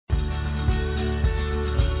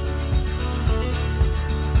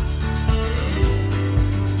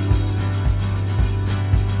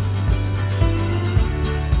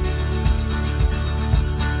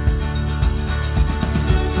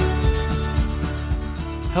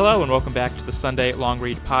Hello and welcome back to the Sunday Long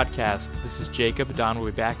Read Podcast. This is Jacob. Don will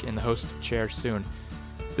be back in the host chair soon.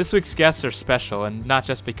 This week's guests are special, and not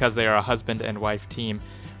just because they are a husband and wife team.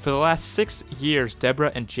 For the last 6 years,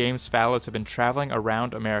 Deborah and James Fallows have been traveling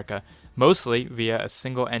around America, mostly via a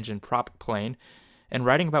single-engine prop plane, and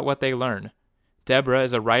writing about what they learn. Deborah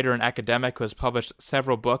is a writer and academic who has published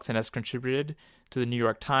several books and has contributed to the New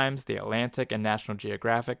York Times, The Atlantic, and National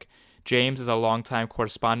Geographic. James is a longtime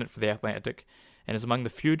correspondent for The Atlantic, and is among the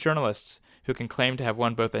few journalists who can claim to have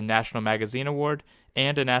won both a National Magazine Award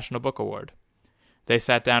and a National Book Award. They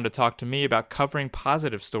sat down to talk to me about covering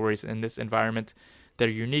positive stories in this environment, their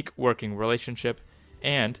unique working relationship,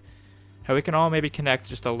 and how we can all maybe connect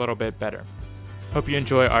just a little bit better. Hope you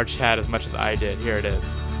enjoy our chat as much as I did. Here it is.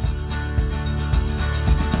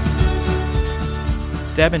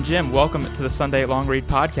 Deb and Jim, welcome to the Sunday Long Read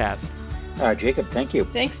Podcast. Jacob, thank you.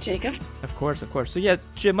 Thanks, Jacob. Of course. So yeah,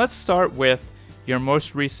 Jim, let's start with your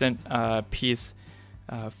most recent piece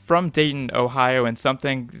from Dayton, Ohio, and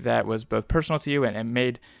something that was both personal to you and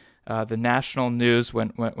made the national news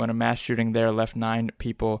when a mass shooting there left 9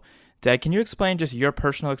 people dead. Can you explain just your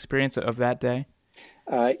personal experience of that day?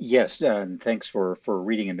 Yes, and thanks for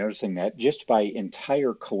reading and noticing that. Just by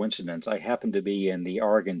entire coincidence, I happened to be in the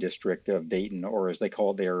Oregon district of Dayton, or as they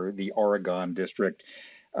call it there, the Oregon district,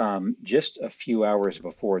 just a few hours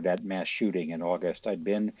before that mass shooting in August. I'd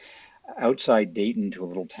been outside Dayton to a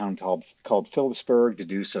little town called Phillipsburg to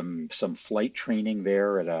do some flight training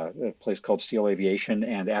there at a place called Steele Aviation.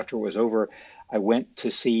 And after it was over, I went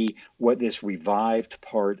to see what this revived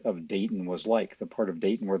part of Dayton was like, the part of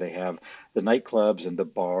Dayton where they have the nightclubs and the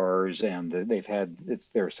bars, and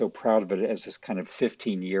they're so proud of it as this kind of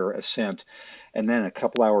 15-year ascent. And then a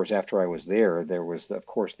couple hours after I was there was, of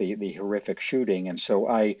course, the horrific shooting. And so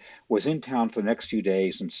I was in town for the next few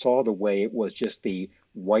days and saw the way it was just the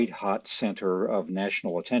white-hot center of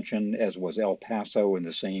national attention, as was El Paso in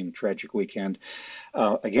the same tragic weekend.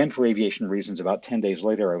 Again, for aviation reasons, about 10 days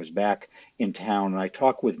later, I was back in town, and I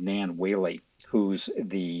talked with Nan Whaley, who's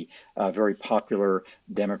the very popular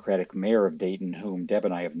Democratic mayor of Dayton, whom Deb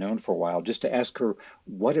and I have known for a while, just to ask her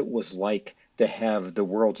what it was like to have the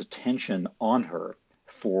world's attention on her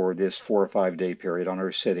for this 4 or 5 day period on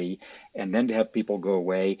her city, and then to have people go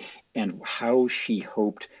away, and how she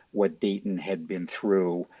hoped what Dayton had been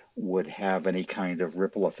through would have any kind of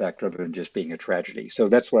ripple effect other than just being a tragedy. So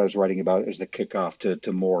that's what I was writing about as the kickoff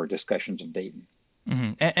to more discussions of Dayton.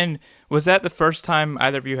 Mm-hmm. And was that the first time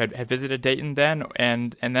either of you had visited Dayton then?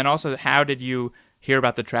 And then also, how did you hear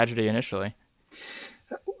about the tragedy initially?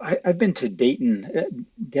 I've been to Dayton.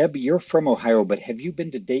 Deb, you're from Ohio, but have you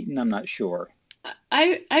been to Dayton? I'm not sure.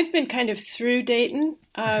 I've been kind of through Dayton,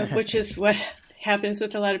 which is what happens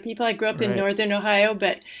with a lot of people. I grew up in northern Ohio,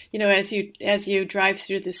 but as you drive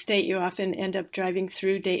through the state, you often end up driving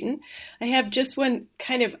through Dayton. I have just one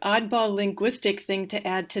kind of oddball linguistic thing to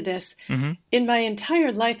add to this. Mm-hmm. In my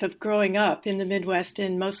entire life of growing up in the Midwest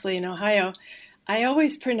and mostly in Ohio, I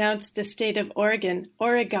always pronounced the state of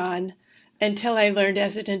Oregon, until I learned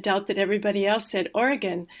as an adult that everybody else said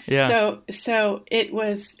Oregon. Yeah. So it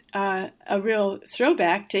was a real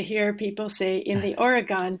throwback to hear people say in the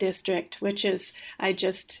Oregon district, which is, I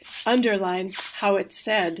just underline how it's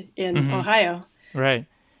said in Ohio. Right.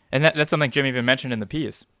 And that's something Jim even mentioned in the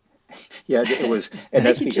piece. Yeah, it was, and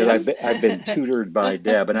that's because I've been tutored by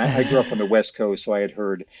Deb, and I grew up on the West Coast, so I had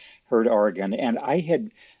heard Oregon, and I had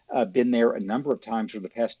been there a number of times over the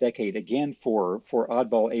past decade, again, for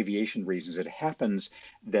oddball aviation reasons. It happens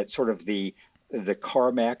that sort of the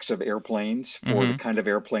CarMax of airplanes for the kind of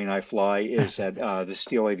airplane I fly is at the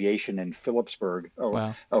Steele Aviation in Phillipsburg,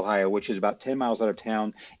 Ohio, which is about 10 miles out of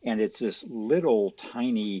town. And it's this little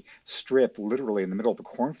tiny strip, literally in the middle of a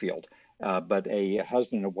cornfield. But a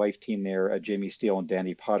husband and wife team there, Jamie Steele and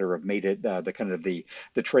Danny Potter, have made it the kind of the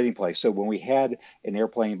trading place. So when we had an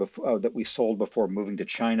airplane that we sold before moving to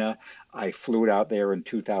China, I flew it out there in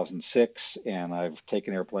 2006, and I've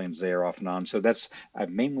taken airplanes there off and on. So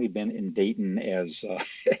I've mainly been in Dayton as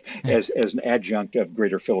an adjunct of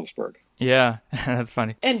Greater Phillipsburg. Yeah, that's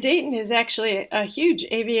funny. And Dayton is actually a huge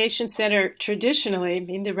aviation center traditionally. I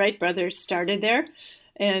mean, the Wright brothers started there,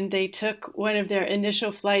 and they took one of their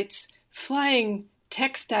initial flights flying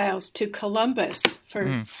textiles to Columbus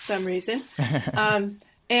for some reason,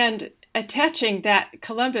 and attaching that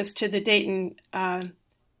Columbus to the Dayton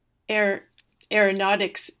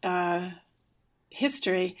aeronautics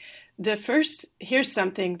history. Here's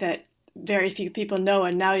something that very few people know,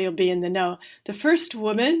 and now you'll be in the know. The first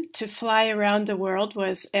woman to fly around the world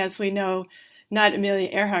was, as we know, not Amelia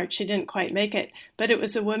Earhart. She didn't quite make it, but it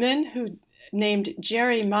was a woman named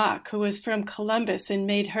Jerry Mock, who was from Columbus, and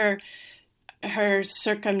made her her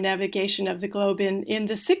circumnavigation of the globe in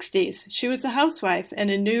the 60s. She was a housewife, and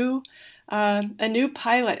a new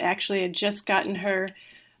pilot actually had just gotten her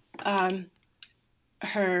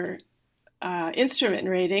instrument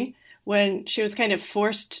rating when she was kind of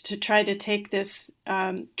forced to try to take this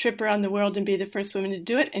trip around the world and be the first woman to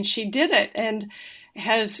do it. And she did it and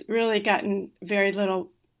has really gotten very little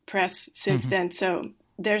press since then. So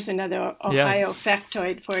there's another Ohio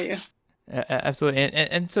factoid for you. Absolutely.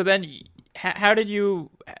 And so then how did you,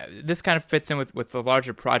 this kind of fits in with the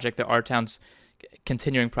larger project, the Our Town's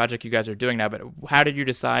continuing project you guys are doing now, but how did you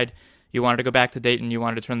decide you wanted to go back to Dayton, you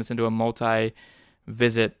wanted to turn this into a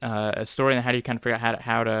multi-visit story, and how do you kind of figure out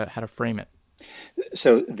how to frame it?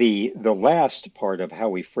 So the last part of how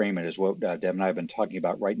we frame it is what Deb and I have been talking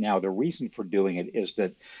about right now. The reason for doing it is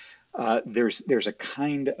that there's a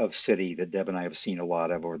kind of city that Deb and I have seen a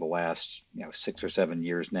lot of over the last 6 or 7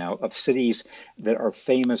 years now, of cities that are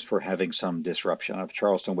famous for having some disruption, of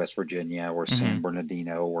Charleston, West Virginia, or San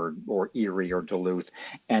Bernardino, or Erie, or Duluth,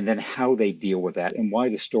 and then how they deal with that, and why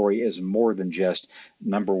the story is more than just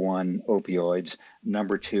number one, opioids,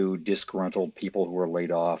 number two, disgruntled people who are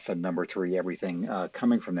laid off, and number three, everything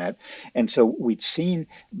coming from that. And so we'd seen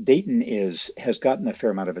Dayton has gotten a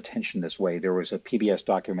fair amount of attention this way. There was a PBS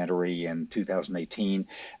documentary in 2018.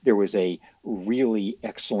 There was a really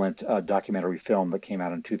excellent documentary film that came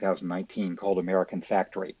out in 2019 called American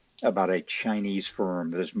Factory, about a Chinese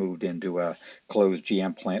firm that has moved into a closed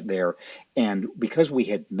GM plant there. And because we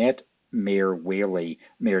had met Mayor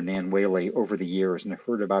Nan Whaley, over the years and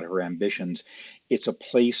heard about her ambitions, it's a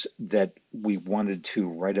place that we wanted to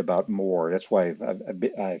write about more. That's why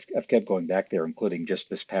I've kept going back there, including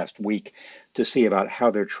just this past week, to see about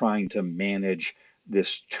how they're trying to manage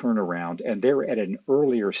this turnaround. And they're at an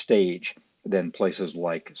earlier stage than places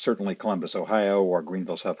like certainly Columbus, Ohio, or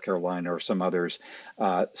Greenville, South Carolina, or some others.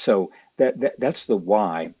 So that's the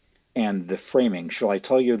why. And the framing. Shall I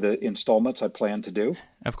tell you the installments I plan to do?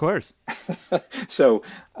 Of course. So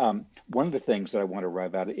one of the things that I want to write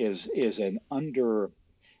about is an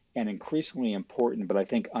increasingly important, but I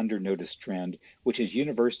think under-noticed trend, which is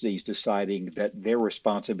universities deciding that their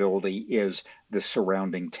responsibility is the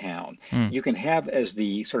surrounding town. You can have as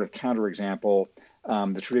the sort of counterexample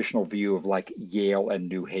the traditional view of like Yale and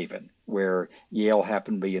New Haven, where Yale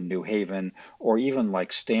happened to be in New Haven, or even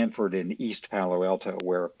like Stanford in East Palo Alto,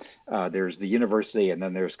 where there's the university and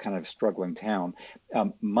then there's kind of struggling town.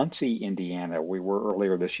 Muncie, Indiana, we were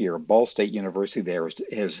earlier this year. Ball State University there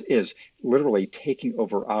is literally taking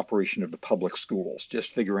over operation of the public schools,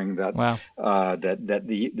 just figuring that that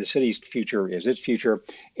the city's future is its future.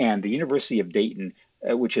 And the University of Dayton,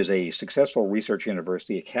 which is a successful research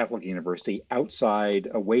university, a Catholic university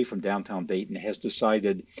away from downtown Dayton, has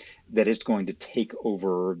decided that it's going to take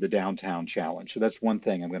over the downtown challenge. So that's one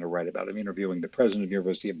thing I'm going to write about. I'm interviewing the president of the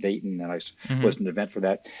University of Dayton, and I was an event for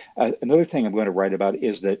that. Another thing I'm going to write about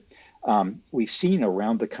is that we've seen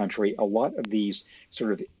around the country a lot of these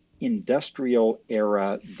sort of industrial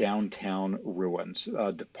era downtown ruins,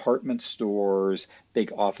 department stores,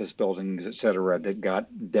 big office buildings, et cetera, that got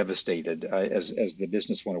devastated as the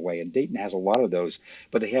business went away. And Dayton has a lot of those,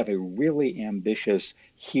 but they have a really ambitious,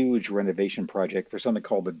 huge renovation project for something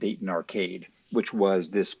called the Dayton Arcade, which was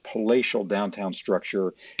this palatial downtown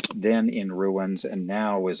structure, then in ruins, and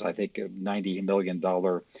now is, I think, a $90 million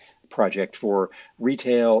project for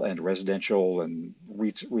retail and residential and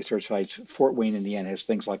research sites. Fort Wayne, Indiana has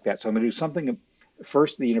things like that. So I'm going to do something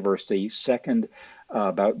first, the university, second,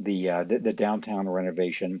 about the downtown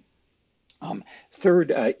renovation.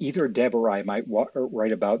 Third, either Deb or I might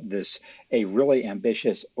write about a really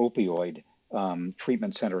ambitious opioid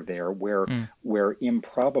treatment center there, where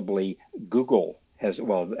improbably Google has,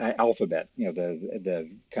 Alphabet, the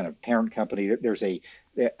kind of parent company. There's the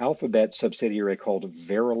Alphabet subsidiary called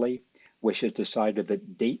Verily, which has decided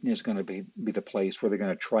that Dayton is going to be the place where they're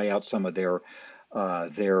going to try out some of their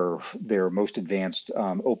most advanced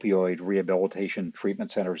opioid rehabilitation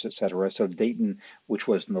treatment centers, et cetera. So Dayton, which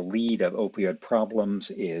was in the lead of opioid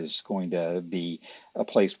problems, is going to be a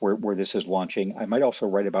place where this is launching. I might also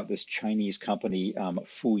write about this Chinese company,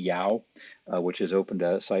 Fuyao, which has opened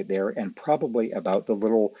a site there, and probably about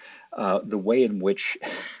the way in which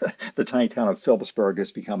the tiny town of Phillipsburg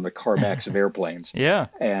has become the Carmacks of airplanes. Yeah.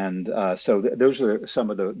 And so those are some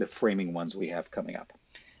of the framing ones we have coming up.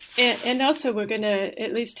 And also we're going to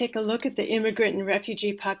at least take a look at the immigrant and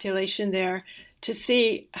refugee population there to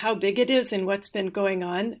see how big it is and what's been going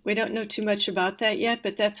on. We don't know too much about that yet,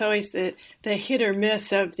 but that's always the hit or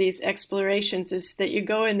miss of these explorations, is that you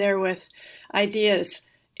go in there with ideas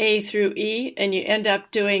A through E and you end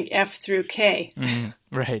up doing F through K.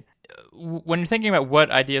 Right. when you're thinking about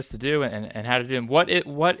what ideas to do and how to do them, what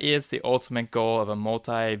is the ultimate goal of a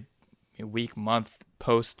multi-week, month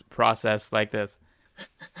post process like this?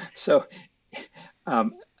 So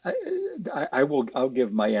um, I'll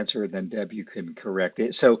give my answer, and then Deb, you can correct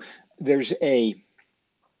it. So there's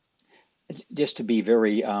just to be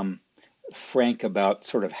very frank about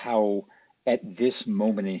sort of how at this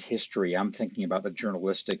moment in history I'm thinking about the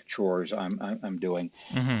journalistic chores I'm doing.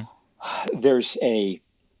 Mm-hmm. There's a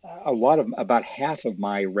lot of about half of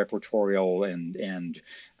my repertorial and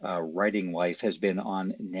writing life has been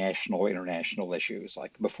on national international issues.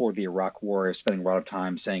 Like before the Iraq War, I was spending a lot of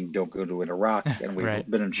time saying don't go to Iraq, and we've Right.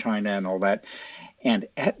 been in China and all that. And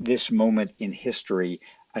at this moment in history,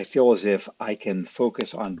 I feel as if I can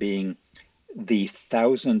focus on being the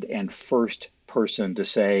 1,001st person to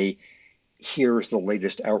say, here's the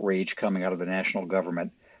latest outrage coming out of the national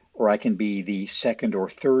government, or I can be the second or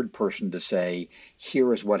third person to say,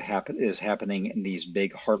 here is what is happening in these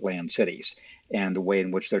big heartland cities and the way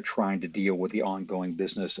in which they're trying to deal with the ongoing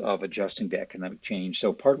business of adjusting to economic change.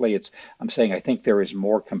 So partly I'm saying I think there is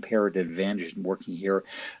more comparative advantage in working here.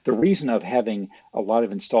 The reason of having a lot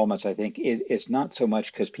of installments, I think, is not so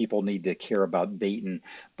much because people need to care about Dayton,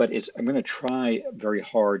 but I'm going to try very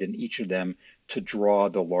hard in each of them to draw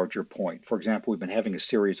the larger point. For example, we've been having a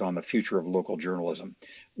series on the future of local journalism,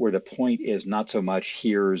 where the point is not so much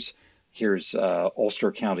here's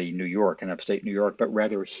Ulster County, New York, and upstate New York, but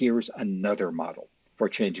rather here's another model for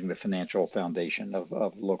changing the financial foundation of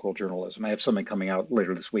local journalism. I have something coming out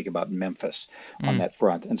later this week about Memphis on Mm. that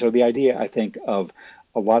front. And so the idea, I think, of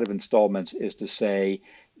a lot of installments is to say,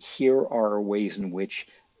 here are ways in which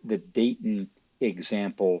the Dayton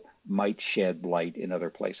example might shed light in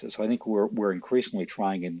other places. So I think we're increasingly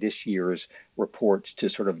trying in this year's reports to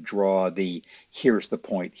sort of draw here's the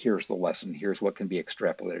point, here's the lesson, here's what can be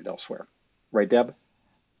extrapolated elsewhere. Right, Deb?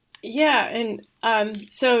 Yeah, and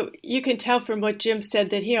so you can tell from what Jim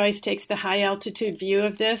said that he always takes the high altitude view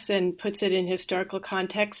of this and puts it in historical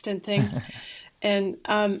context and things. And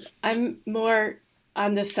I'm more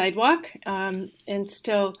on the sidewalk and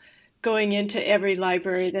still going into every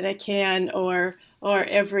library that I can, or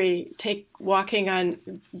walking on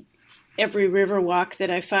every river walk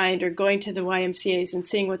that I find, or going to the YMCA's and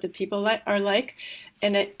seeing what the people are like.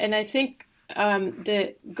 And I think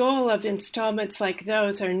the goal of installments like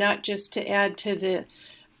those are not just to add to the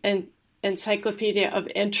encyclopedia of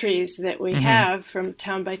entries that we Mm-hmm. have from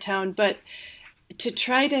town by town, but to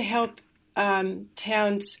try to help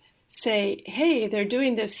towns say, hey, they're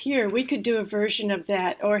doing this here. We could do a version of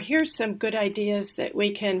that. Or here's some good ideas that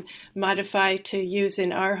we can modify to use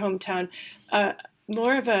in our hometown.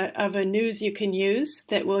 More of a news you can use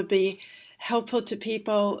that will be helpful to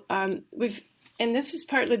people. And this is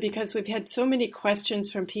partly because we've had so many questions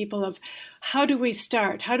from people of how do we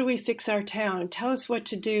start? How do we fix our town? Tell us what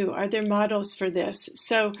to do. Are there models for this?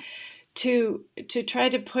 So to try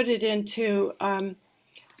to put it into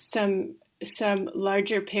some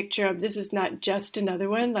larger picture of this is not just another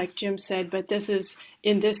one, like Jim said, but this is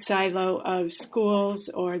in this silo of schools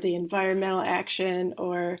or the environmental action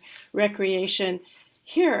or recreation.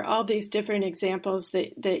 Here are all these different examples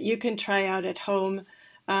that you can try out at home,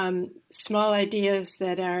 small ideas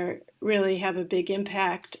that really have a big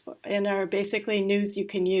impact and are basically news you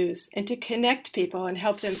can use, and to connect people and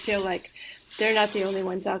help them feel like they're not the only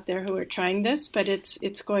ones out there who are trying this, but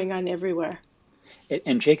it's going on everywhere.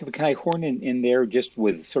 And Jacob, can I horn in there just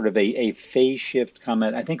with sort of a phase shift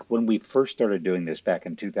comment? I think when we first started doing this back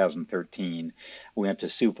in 2013, we went to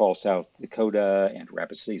Sioux Falls, South Dakota, and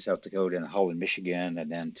Rapid City, South Dakota, and Holland, Michigan, and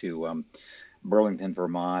then to Burlington,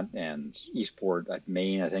 Vermont, and Eastport,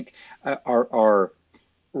 Maine, I think. Our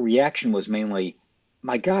reaction was mainly,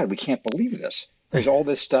 my God, we can't believe this. There's all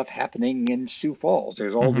this stuff happening in Sioux Falls.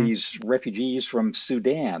 There's all Mm-hmm. these refugees from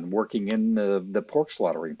Sudan working in the pork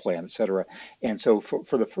slaughtering plant, et cetera. And so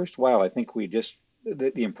for the first while, I think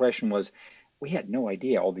the impression was we had no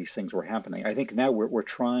idea all these things were happening. I think now we're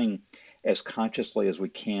trying as consciously as we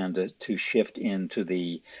can to shift into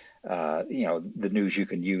the the news you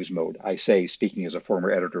can use mode. I say, speaking as a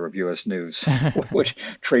former editor of U.S. News, which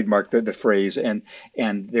trademarked the phrase. And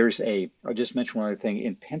I'll just mention one other thing.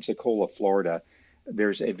 In Pensacola, Florida,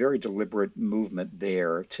 there's a very deliberate movement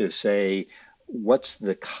there to say, what's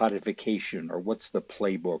the codification or what's the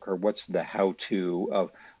playbook or what's the how-to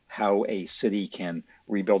of how a city can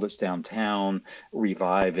rebuild its downtown,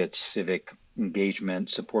 revive its civic engagement,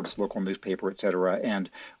 support its local newspaper, et cetera. And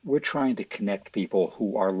we're trying to connect people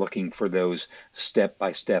who are looking for those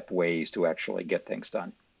step-by-step ways to actually get things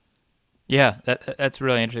done. Yeah, that's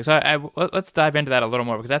really interesting. So let's dive into that a little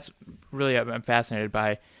more, because that's really, I'm fascinated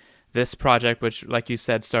by this project, which, like you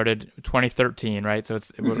said, started 2013, right? So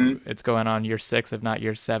it's going on year 6, if not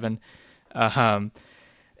year 7.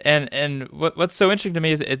 And what's so interesting to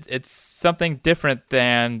me is it's something different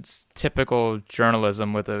than typical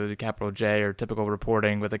journalism with a capital J, or typical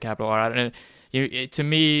reporting with a capital R. And to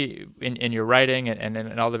me, in your writing and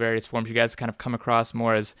in all the various forms, you guys kind of come across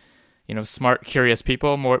more as, smart, curious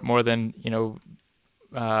people, more than,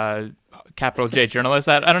 capital J journalists.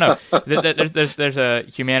 I don't know. There's a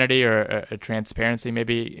humanity or a transparency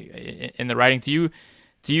maybe in the writing. Do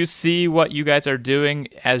you see what you guys are doing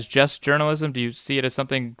as just journalism? Do you see it as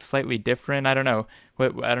something slightly different? I don't know. I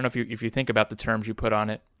don't know if you think about the terms you put on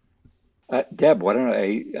it. Deb, why don't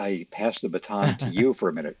I pass the baton to you for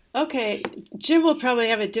a minute? Okay, Jim will probably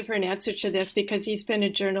have a different answer to this because he's been a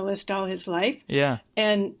journalist all his life. Yeah,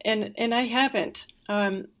 and I haven't.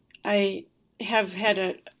 I have had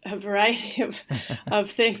a variety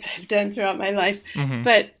of things I've done throughout my life,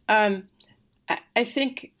 but I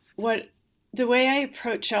think the way I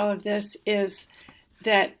approach all of this is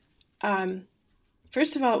that,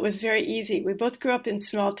 first of all, it was very easy. We both grew up in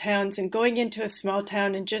small towns, and going into a small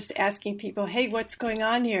town and just asking people, hey, what's going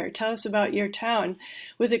on here? Tell us about your town,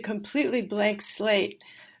 with a completely blank slate,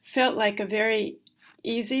 felt like a very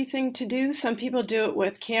easy thing to do. Some people do it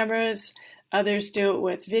with cameras. Others do it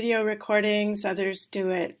with video recordings. Others do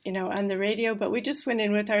it, on the radio. But we just went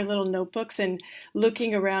in with our little notebooks and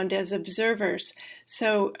looking around as observers.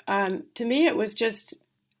 So to me, it was just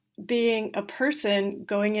being a person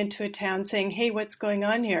going into a town saying, hey, what's going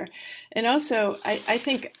on here? And also, I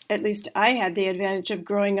think at least I had the advantage of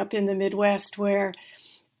growing up in the Midwest, where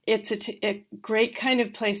it's a great kind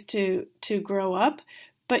of place to grow up,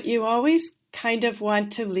 but you always kind of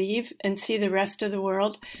want to leave and see the rest of the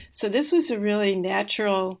world. So this was a really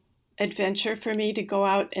natural adventure for me to go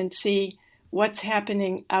out and see what's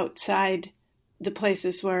happening outside the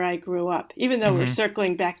places where I grew up, even though we're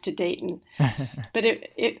circling back to Dayton. But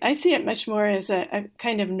I see it much more as a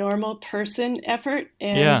kind of normal person effort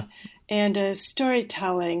and a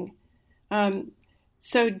storytelling.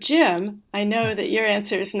 So Jim, I know that your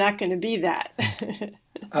answer is not going to be that.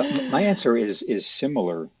 My answer is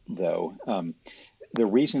similar, though. The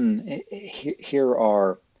reason here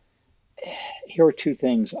are two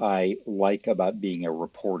things I like about being a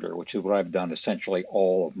reporter, which is what I've done essentially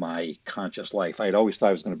all of my conscious life. I had always thought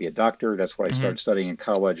I was going to be a doctor. That's what I started studying in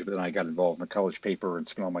college, but then I got involved in the college paper and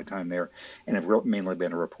spent all my time there, and have mainly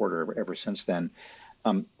been a reporter ever since then.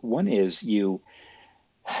 One is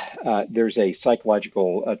there's a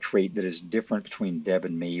psychological trait that is different between Deb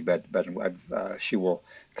and me, but she will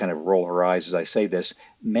kind of roll her eyes as I say this.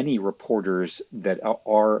 Many reporters that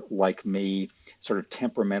are like me, sort of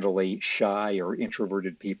temperamentally shy or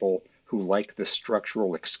introverted people who like the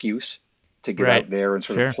structural excuse to get out there and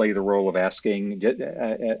sort of play the role of asking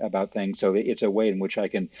about things. So it's a way in which I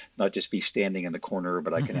can not just be standing in the corner,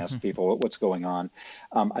 but I can ask people what's going on.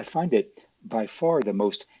 I find it by far the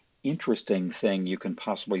most interesting thing you can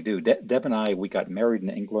possibly do. Deb and I, we got married in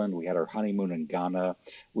England. We had our honeymoon in Ghana.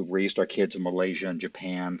 We raised our kids in Malaysia and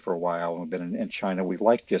Japan for a while. We've been in China. We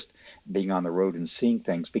like just being on the road and seeing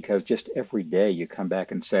things, because just every day you come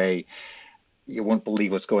back and say, you won't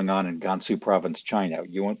believe what's going on in Gansu province, China.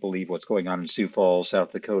 You won't believe what's going on in Sioux Falls,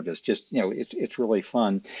 South Dakota. It's just, it's really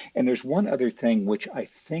fun. And there's one other thing which I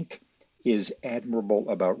think is admirable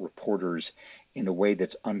about reporters in a way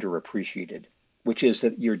that's underappreciated, which is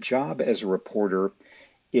that your job as a reporter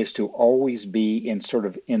is to always be in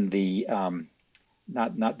the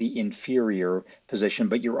not the inferior position,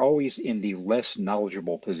 but you're always in the less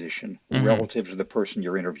knowledgeable position relative to the person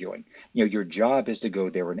you're interviewing. Your job is to go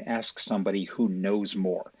there and ask somebody who knows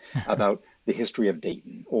more about the history of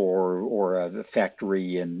Dayton, or the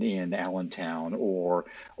factory in Allentown, or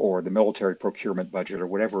the military procurement budget, or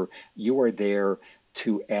whatever. You are there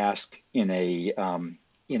to ask in a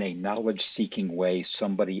knowledge-seeking way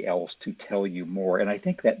somebody else to tell you more. And I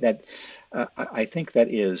think that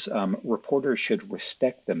is reporters should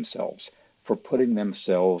respect themselves for putting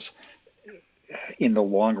themselves in the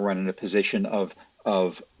long run in a position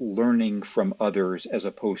of learning from others as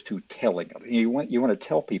opposed to telling. You want to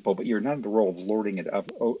tell people, but you're not in the role of lording it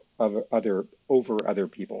over other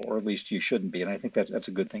people, or at least you shouldn't be. And I think that's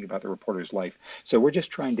a good thing about the reporter's life. So we're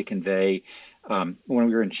just trying to convey. When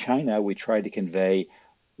we were in China, we tried to convey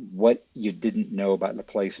what you didn't know about the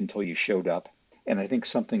place until you showed up. And I think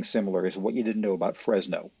something similar is what you didn't know about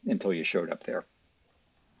Fresno until you showed up there.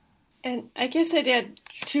 And I guess I'd add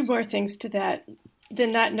two more things to that,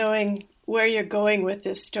 than not knowing where you're going with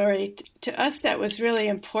this story. To us, that was really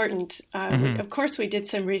important. Of course, we did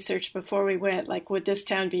some research before we went, like, would this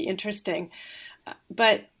town be interesting?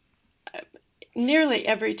 But nearly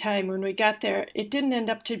every time when we got there, it didn't end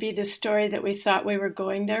up to be the story that we thought we were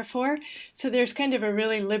going there for. So there's kind of a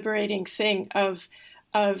really liberating thing of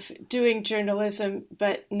doing journalism,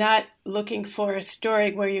 but not looking for a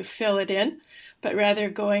story where you fill it in, but rather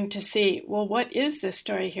going to see, well, what is the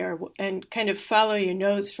story here? And kind of follow your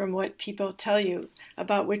nose from what people tell you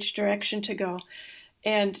about which direction to go.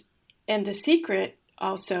 And the secret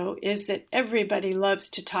also is that everybody loves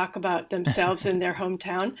to talk about themselves in their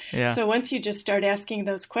hometown. Yeah. So once you just start asking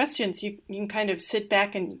those questions, you can kind of sit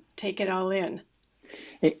back and take it all in.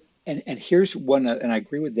 And here's one, and I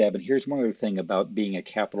agree with Deb, and here's one other thing about being a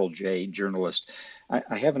capital J journalist.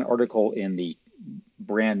 I have an article in the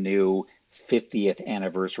brand new 50th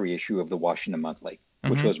anniversary issue of the Washington Monthly,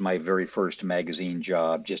 which was my very first magazine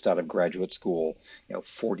job just out of graduate school,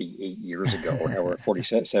 48 years ago, or however,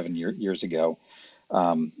 47 years ago.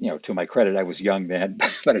 To my credit, I was young then,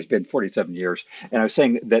 but it's been 47 years. And I was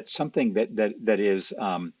saying that something that is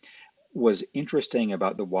was interesting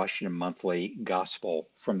about the Washington Monthly gospel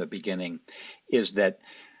from the beginning is that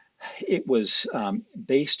it was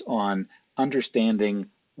based on understanding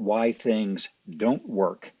why things don't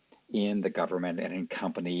work in the government and in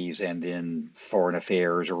companies and in foreign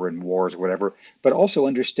affairs or in wars or whatever, but also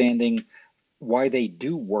understanding why they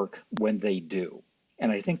do work when they do.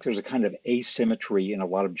 And I think there's a kind of asymmetry in a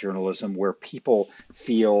lot of journalism where people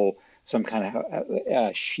feel some kind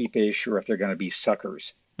of sheepish, or if they're going to be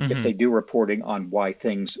suckers, if they do reporting on why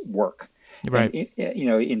things work. Right.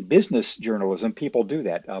 And, in business journalism, people do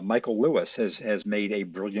that. Michael Lewis has made a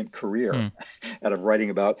brilliant career out of writing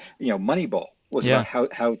about, Moneyball was about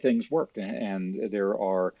how things worked, and there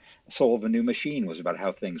are Soul of a New Machine was about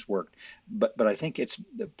how things worked. But I think it's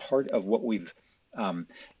part of what we've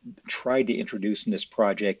tried to introduce in this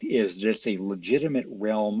project is just a legitimate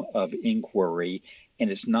realm of inquiry, and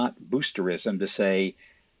it's not boosterism to say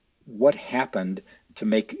what happened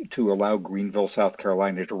to allow Greenville, South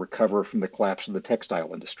Carolina to recover from the collapse of the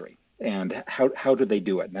textile industry, and how did they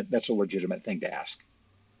do it? And that's a legitimate thing to ask.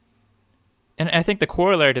 And I think the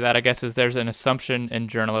corollary to that, I guess, is there's an assumption in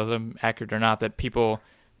journalism, accurate or not, that people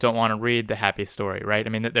don't want to read the happy story, right? I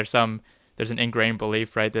mean, that there's an ingrained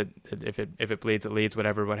belief, right, that if it bleeds, it leads,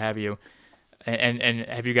 whatever, what have you. And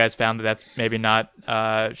have you guys found that that's maybe not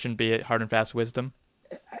shouldn't be a hard and fast wisdom?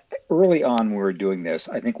 Early on, when we were doing this,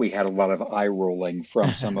 I think we had a lot of eye rolling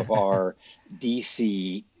from some of our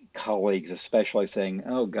DC colleagues, especially saying,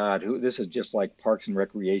 "Oh God, this is just like Parks and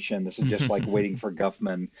Recreation. This is just like Waiting for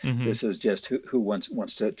Guffman. This is just who wants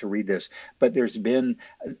to read this." But there's been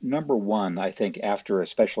number one, I think, after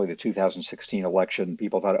especially the 2016 election,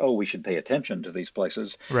 people thought, "Oh, we should pay attention to these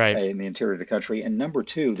places in the interior of the country." And number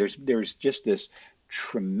two, there's just this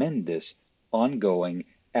tremendous ongoing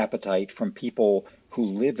appetite from people who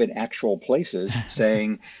live in actual places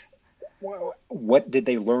saying, what did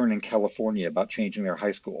they learn in California about changing their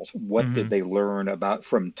high schools? What did they learn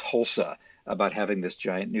from Tulsa about having this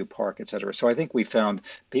giant new park, et cetera? So I think we found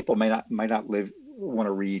people might not want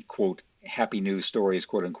to read, quote, happy news stories,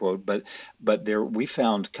 quote unquote, but we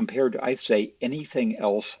found, compared to, I'd say, anything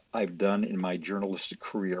else I've done in my journalistic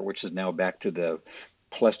career, which is now back to the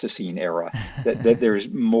Pleistocene era, that there's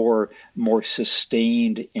more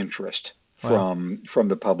sustained interest from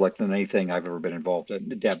the public than anything I've ever been involved in.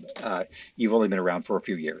 Deb, you've only been around for a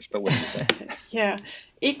few years, but what do you say? Yeah,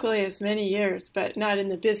 equally as many years, but not in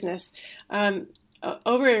the business.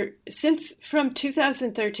 Since from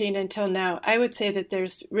 2013 until now, I would say that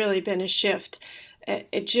there's really been a shift.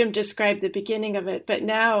 Jim described the beginning of it, but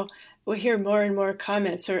now we hear more and more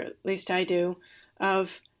comments, or at least I do,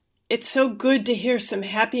 of, "It's so good to hear some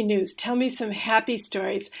happy news. Tell me some happy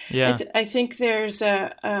stories." Yeah. I think there's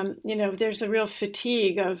a real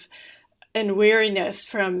fatigue and weariness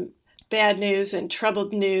from bad news and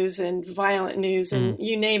troubled news and violent news and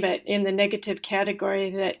you name it in the negative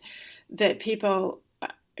category, that people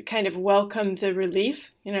kind of welcome the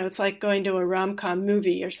relief. It's like going to a rom-com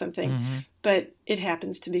movie or something, but it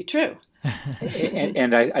happens to be true.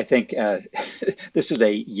 and I think this is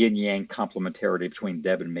a yin-yang complementarity between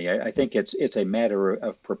Deb and me. I think it's a matter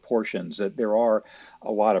of proportions, that there are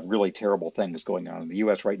a lot of really terrible things going on in the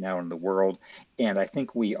U.S. right now and in the world, and I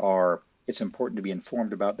think it's important to be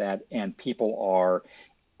informed about that, and people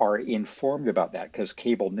are informed about that because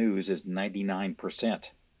cable news is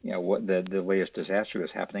 99%. What the latest disaster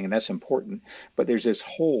that's happening, and that's important. But there's this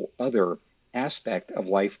whole other aspect of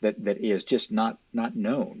life that is just not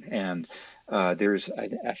known. And I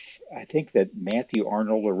think that Matthew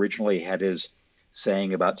Arnold originally had his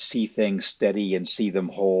saying about see things steady and see them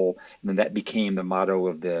whole, and then that became the motto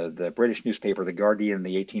of the British newspaper, The Guardian, in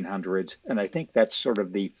the 1800s. And I think that's sort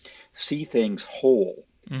of the see things whole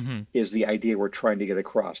Mm-hmm. is the idea we're trying to get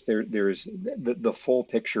across. There's the full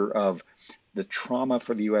picture of the trauma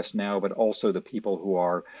for the U.S. now, but also the people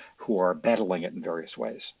who are battling it in various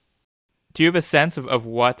ways. Do you have a sense of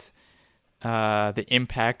what the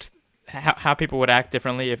impact, how people would act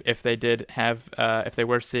differently if they did have, if they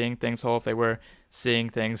were seeing things whole, if they were seeing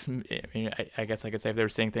things, I mean, I guess I could say if they were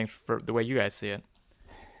seeing things for the way you guys see it?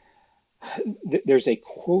 There's a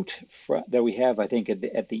quote that we have, I think,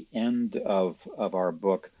 at the end of our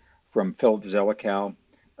book from Philip Zelikow,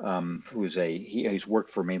 who's he's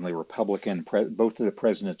worked for mainly Republican, both of the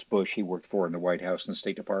presidents Bush he worked for in the White House and the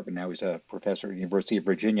State Department. Now he's a professor at the University of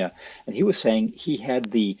Virginia, and he was saying he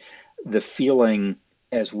had the feeling,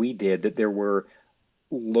 as we did, that there were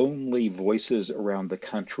lonely voices around the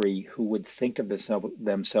country who would think of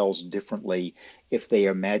themselves differently if they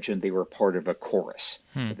imagined they were part of a chorus,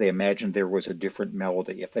 if they imagined there was a different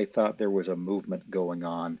melody, if they thought there was a movement going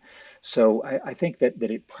on. So I think that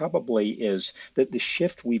it probably is that the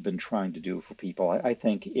shift we've been trying to do for people, I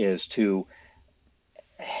think, is to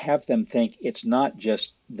have them think it's not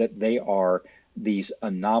just that they are these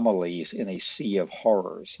anomalies in a sea of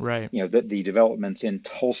horrors. Right. You know, the developments in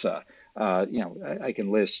Tulsa, I can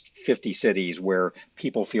list 50 cities where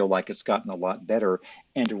people feel like it's gotten a lot better,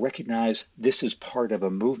 and to recognize this is part of a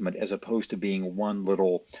movement as opposed to being one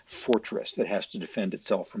little fortress that has to defend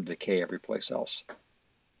itself from decay every place else.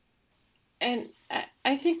 And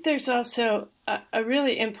I think there's also a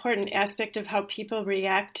really important aspect of how people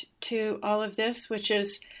react to all of this, which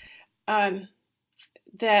is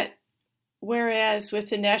that whereas with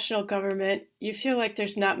the national government, you feel like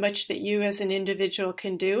there's not much that you as an individual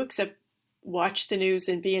can do except watch the news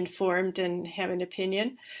and be informed and have an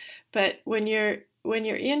opinion. But when you're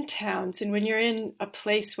in towns and when you're in a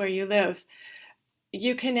place where you live,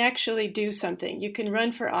 you can actually do something. You can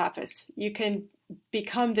run for office. You can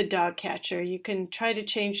become the dog catcher. You can try to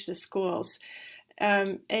change the schools.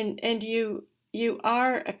 And you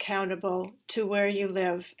are accountable to where you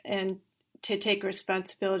live and to take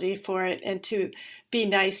responsibility for it and to be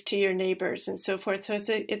nice to your neighbors and so forth. So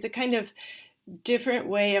it's a kind of different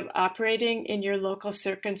way of operating in your local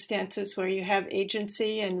circumstances where you have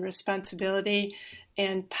agency and responsibility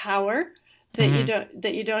and power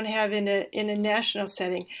that you don't have in a national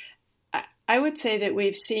setting. I would say that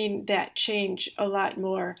we've seen that change a lot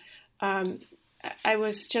more. I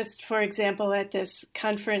was just, for example, at this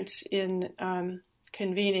conference in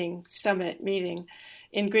convening summit meeting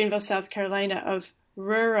in Greenville, South Carolina, of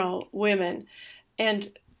rural women.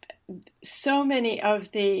 And so many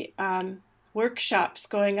of the workshops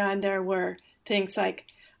going on there were things like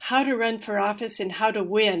how to run for office and how to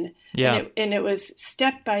win. Yeah. And it was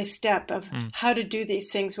step by step of how to do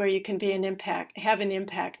these things where you can be have an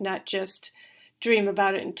impact, not just dream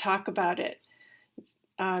about it and talk about it,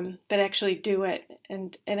 but actually do it.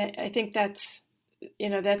 And I think that's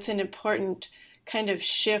an important kind of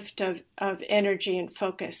shift of energy and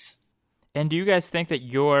focus. And do you guys think that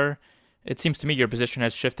it seems to me your position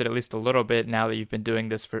has shifted at least a little bit now that you've been doing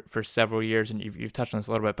this for several years, and you've touched on this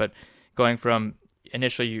a little bit, but going from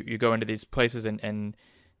initially you go into these places and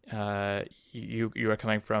you are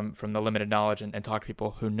coming from the limited knowledge and talk to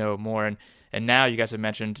people who know more, and now you guys have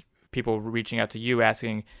mentioned people reaching out to you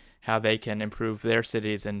asking how they can improve their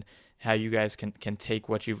cities and how you guys can take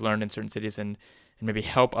what you've learned in certain cities and maybe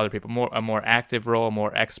help other people, a more active role, a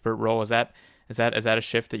more expert role. Is that a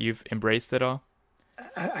shift that you've embraced at all?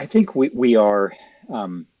 I think we are,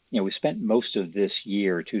 we spent most of this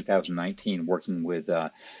year, 2019, working with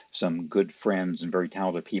some good friends and very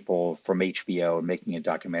talented people from HBO and making a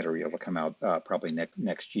documentary that will come out probably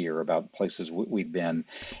next year about places we've been.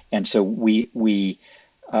 And so we've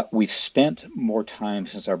spent more time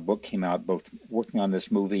since our book came out, both working on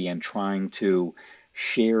this movie and trying to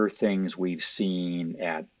share things we've seen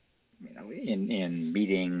at in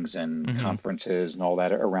meetings and conferences and all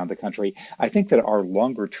that around the country. I think that our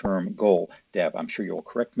longer term goal, Deb, I'm sure you'll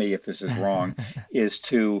correct me if this is wrong, is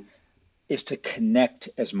to connect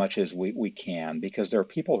as much as we can, because there are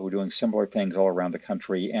people who are doing similar things all around the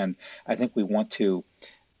country, and I think we want to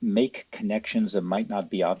make connections that might not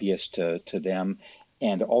be obvious to them,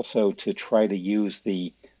 and also to try to use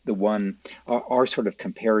our sort of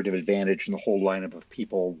comparative advantage in the whole lineup of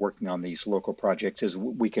people working on these local projects is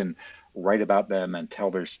we can write about them and tell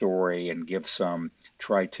their story and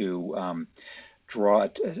try to draw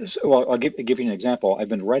it. Well, I'll give you an example. I've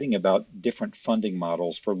been writing about different funding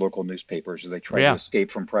models for local newspapers as they try to escape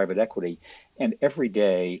from private equity. And every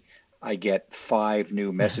day I get 5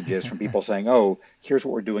 new messages from people saying, oh, here's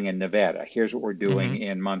what we're doing in Nevada. Here's what we're doing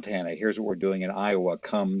in Montana. Here's what we're doing in Iowa.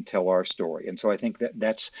 Come tell our story. And so I think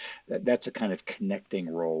that's a kind of connecting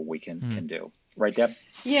role we can do. Right, Deb?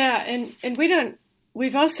 Yeah, and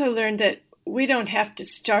we've also learned that we don't have to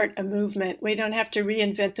start a movement. We don't have to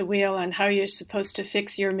reinvent the wheel on how you're supposed to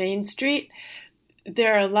fix your main street.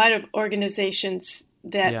 There are a lot of organizations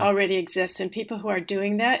that already exist and people who are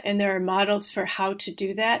doing that, and there are models for how to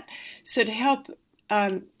do that. So to help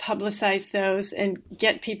publicize those and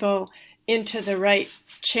get people into the right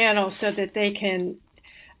channel so that they can,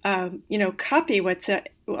 copy what's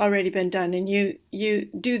already been done, and you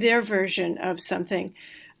do their version of something,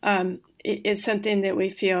 is something that we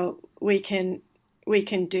feel we can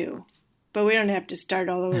do, but we don't have to start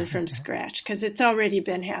all over from scratch because it's already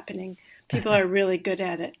been happening. People are really good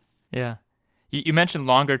at it. Yeah. You mentioned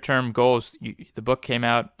longer term goals. The book came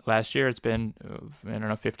out last year. It's been,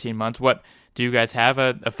 15 months. What do you guys have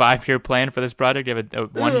a 5-year plan for this project? Do you have a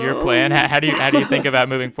 1-year plan? How do you think about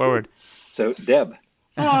moving forward? So, Deb.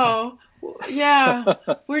 Oh, yeah.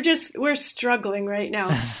 We're struggling right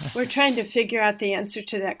now. We're trying to figure out the answer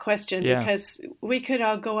to that question because we could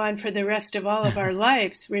all go on for the rest of all of our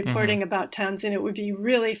lives reporting about towns, and it would be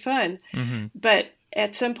really fun. Mm-hmm. But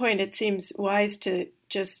at some point, it seems wise to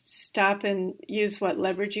just stop and use what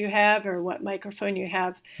leverage you have or what microphone you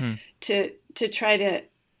have to try to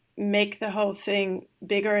make the whole thing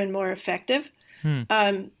bigger and more effective.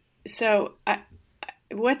 So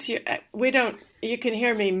you can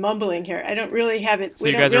hear me mumbling here. I don't really have it. So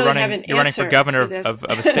you guys are running, you're running for governor of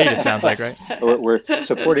a state, it sounds like, right? We're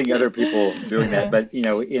supporting other people doing that. But,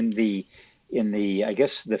 in the, I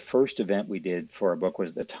guess the first event we did for our book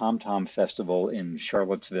was the Tom Tom Festival in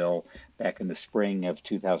Charlottesville back in the spring of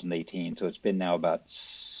 2018. So it's been now about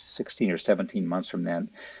 16 or 17 months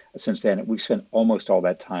since then. We've spent almost all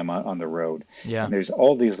that time on the road. Yeah. And there's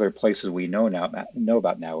all these other places we know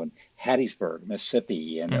about now in Hattiesburg,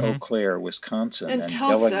 Mississippi, and Eau Claire, Wisconsin, and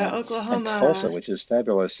Tulsa, Oklahoma, and Tulsa, which is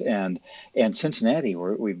fabulous, and Cincinnati,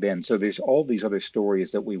 where we've been. So there's all these other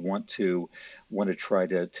stories that we want to try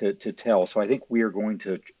to tell. So I think we are going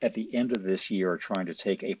to, at the end of this year, trying to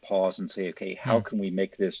take a pause and say, okay, how can we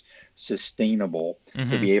make this sustainable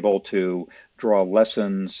to be able to draw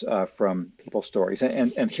lessons from people's stories?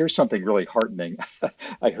 And here's something really heartening.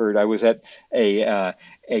 I was at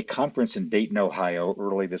a conference in Dayton, Ohio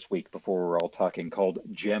early this week before we were all talking, called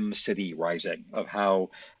Gem City Rising, of how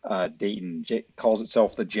Dayton calls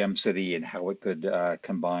itself the Gem City and how it could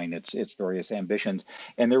combine its various ambitions.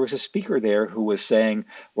 And there was a speaker there who was saying,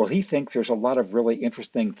 well, he thinks there's a lot of really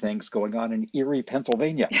interesting things going on in Erie,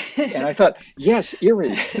 Pennsylvania. And I thought, yes,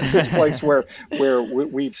 Erie, it's this place where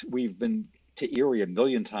we've been to Erie a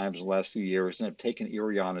million times in the last few years and have taken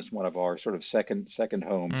Erie on as one of our sort of second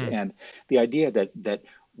homes. And the idea that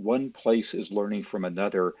one place is learning from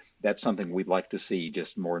another, that's something we'd like to see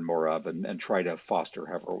just more and more of and try to foster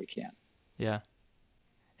however we can. Yeah.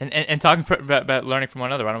 And talking about learning from one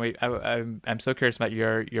another, why don't we? I'm so curious about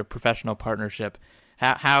your professional partnership.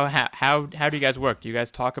 How do you guys work? Do you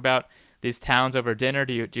guys talk about these towns over dinner?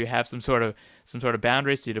 Do you have some sort of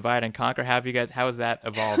boundaries? Do you divide and conquer? How has that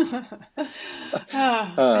evolved?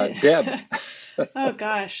 Deb. Oh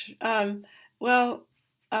gosh.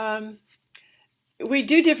 We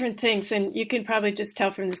do different things, and you can probably just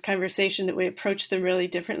tell from this conversation that we approach them really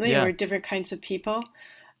differently. We're different kinds of people.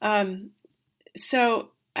 So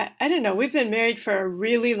I don't know. We've been married for a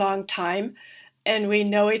really long time, and we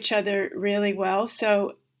know each other really well.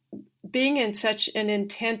 So being in such an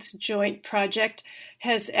intense joint project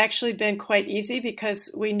has actually been quite easy because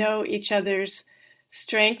we know each other's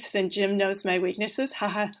strengths, and Jim knows my weaknesses.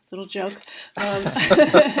 Haha, little joke.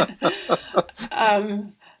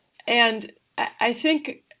 And I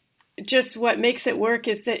think just what makes it work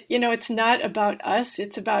is that, it's not about us.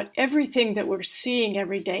 It's about everything that we're seeing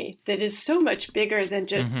every day that is so much bigger than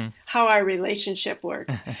just how our relationship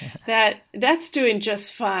works. That's doing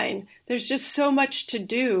just fine. There's just so much to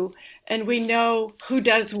do, and we know who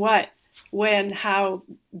does what, when, how,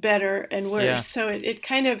 better, and worse. Yeah. So it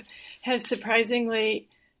kind of has surprisingly,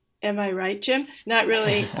 am I right, Jim? Not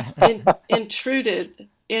really intruded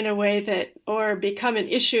in a way that, or become an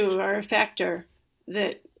issue or a factor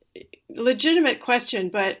that, legitimate question,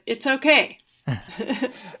 but it's okay.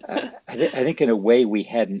 I think in a way we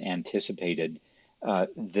hadn't anticipated,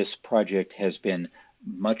 this project has been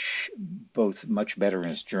much better in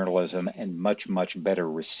its journalism and much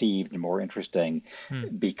better received and more interesting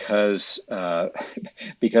because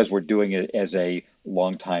we're doing it as a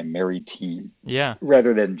longtime married team,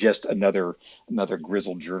 rather than just another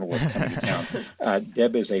grizzled journalist coming to town.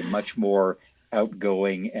 Deb is a much more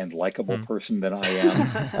outgoing and likable person than I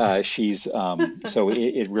am. She's so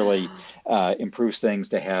it really improves things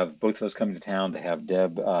to have both of us coming to town, to have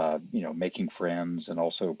Deb, making friends and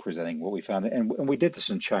also presenting what we found. And we did this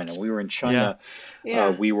in China. We were in China.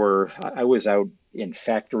 Yeah. I was out in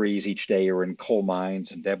factories each day or in coal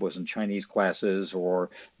mines, and Deb was in Chinese classes or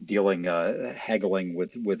haggling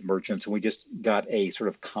with merchants. And we just got a sort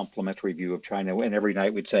of complimentary view of China. And every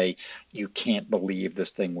night we'd say, "You can't believe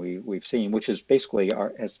this thing we've seen," which is basically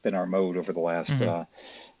has been our mode over the last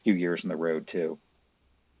few years on the road too.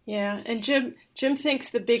 Yeah, and Jim thinks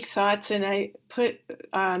the big thoughts, and I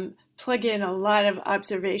plug in a lot of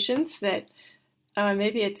observations that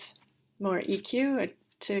maybe it's more EQ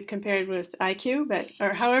to compared with IQ,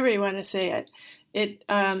 or however you want to say it. It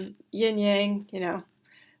yin yang,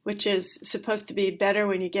 which is supposed to be better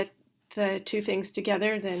when you get the two things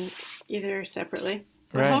together than either separately.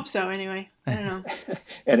 Right. I hope so, anyway. I don't know.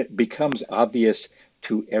 And it becomes obvious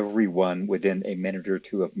to everyone within a minute or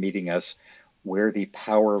two of meeting us where the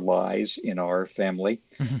power lies in our family,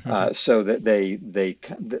 so that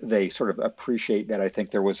they sort of appreciate that. I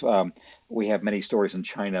think there was we have many stories in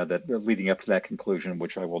China that are leading up to that conclusion,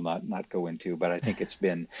 which I will not go into. But I think it's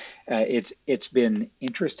been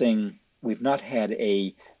interesting. We've not had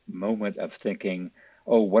a moment of thinking,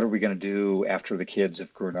 oh, what are we going to do after the kids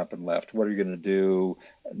have grown up and left? What are you going to do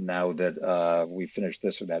now that we finished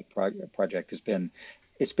this or that project?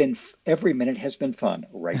 It's been every minute has been fun,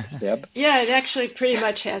 right, Deb? Yeah, it actually pretty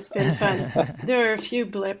much has been fun. There are a few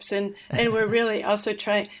blips, and we're really also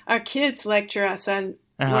trying. Our kids lecture us on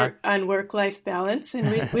work-life balance,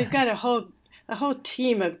 and we've got a whole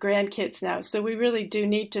team of grandkids now. So we really do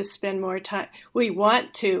need to spend more time. We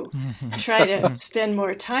want to try to spend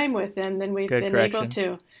more time with them than we've been able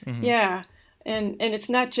to. Mm-hmm. Yeah. And it's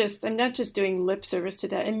not just, I'm not just doing lip service to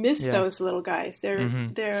that. I miss those little guys.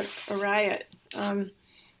 They're a riot.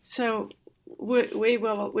 So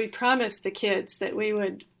we promised the kids that we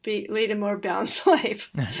would lead a more balanced life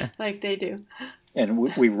like they do. And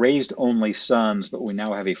we raised only sons, but we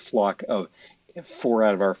now have a flock of 4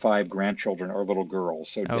 out of our 5 grandchildren are little girls.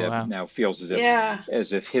 So Deb now feels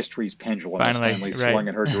as if history's pendulum finally swung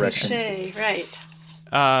in her direction. Right.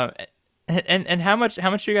 And how much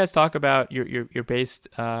do you guys talk about? You're based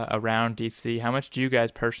around DC. How much do you guys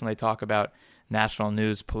personally talk about national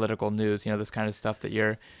news, political news? This kind of stuff that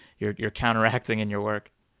you're counteracting in your work.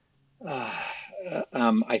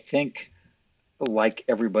 I think, like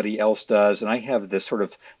everybody else does, and I have this sort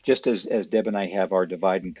of, just as Deb and I have our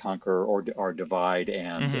divide and conquer, or our divide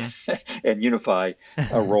and and unify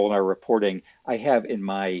role in our reporting, I have in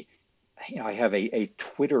my, I have a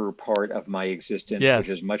Twitter part of my existence, which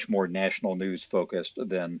is much more national news focused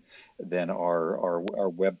than our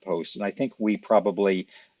web posts, and I think we probably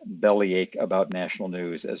bellyache about national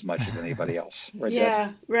news as much as anybody else, right? Yeah,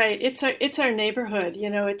 Deb? Right. It's our neighborhood.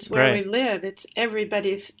 It's where we live. It's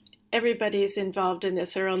everybody's involved in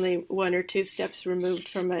this, or only 1 or 2 steps removed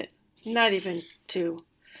from it. Not even 2.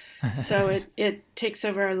 So it takes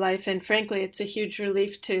over our life, and frankly, it's a huge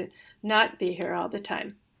relief to not be here all the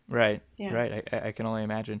time. Right. Yeah. Right. I can only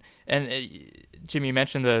imagine. And Jim, you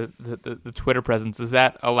mentioned the Twitter presence. Does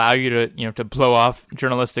that allow you to to blow off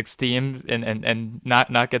journalistic steam and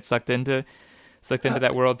not get sucked into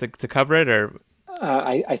that world to cover it, or?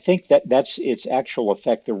 I think that's its actual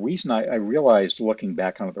effect. The reason I realized, looking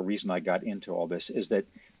back on it, the reason I got into all this is that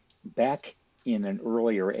back in an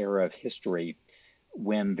earlier era of history,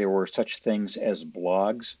 when there were such things as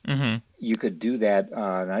blogs, you could do that.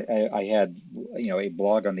 I had a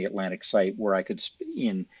blog on the Atlantic site where I could,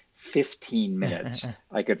 in 15 minutes,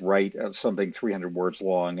 I could write something 300 words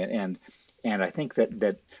long, and I think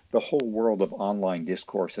that the whole world of online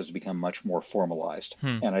discourse has become much more formalized.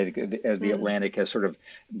 And I think as the Atlantic has sort of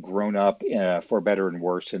grown up, for better and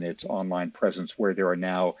worse, in its online presence, where there are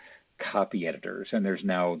now copy editors, and there's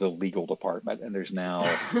now the legal department, and there's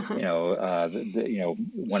now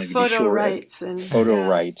wanting to be sure photo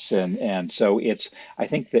rights, and so I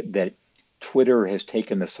think that Twitter has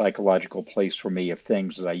taken the psychological place for me of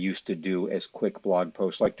things that I used to do as quick blog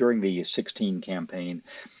posts. Like during the 2016 campaign,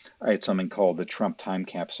 I had something called the Trump Time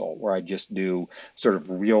Capsule, where I just do sort of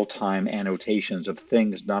real-time annotations of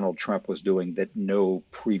things Donald Trump was doing that no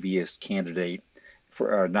previous candidate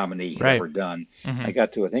for our nominee had ever done. I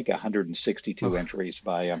got to, I think, 162 entries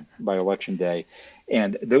by election day,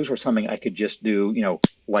 and those were something I could just do,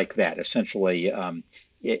 like that, essentially.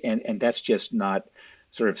 And that's just not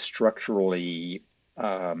sort of structurally.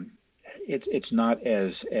 It's not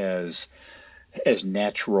as as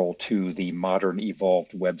natural to the modern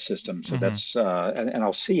evolved web system. So Hmm. that's and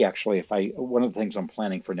I'll see actually if I one of the things I'm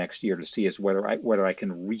planning for next year to see is whether I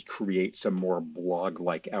can recreate some more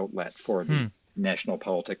blog-like outlet for the Hmm. national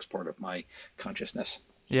politics part of my consciousness.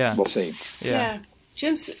 Yeah. We'll see. Yeah. Yeah,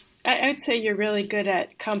 Jim's. I'd say you're really good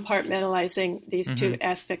at compartmentalizing these Hmm. two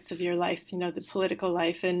aspects of your life. You know, the political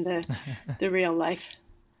life and the real life.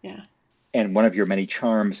 Yeah. And one of your many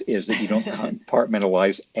charms is that you don't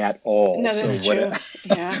compartmentalize at all. No, So that's true.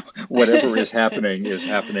 Yeah. whatever is happening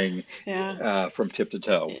Yeah, from tip to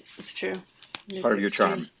toe. it's true. It's Part of your extreme.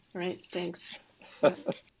 charm. Right. Thanks. Yeah.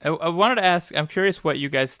 I wanted to ask, I'm curious what you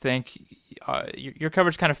guys think. Your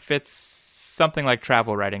coverage kind of fits something like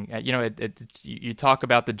travel writing. You talk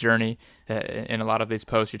about the journey in a lot of these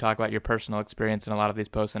posts. You talk about your personal experience in a lot of these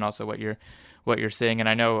posts, and also what you're seeing. And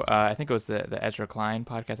I know, I think it was the Ezra Klein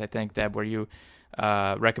podcast, I think, Deb, where you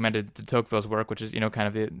recommended de Tocqueville's work, which is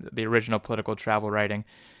kind of the original political travel writing.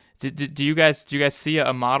 Do you guys see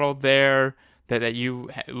a model there that you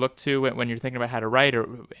look to when you're thinking about how to write?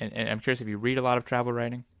 And I'm curious if you read a lot of travel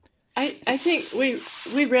writing. I think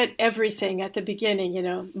we read everything at the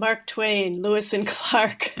beginning, Mark Twain, Lewis and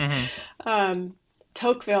Clark,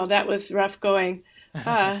 Tocqueville, that was rough going.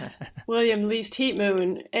 William Least Heat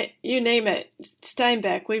Moon, you name it,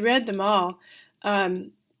 Steinbeck, we read them all.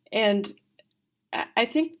 And I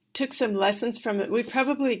think took some lessons from it. We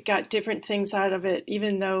probably got different things out of it,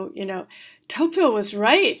 even though, Tocqueville was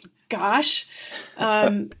right. Gosh,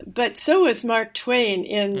 but so was Mark Twain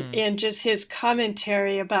in just his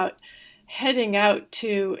commentary about heading out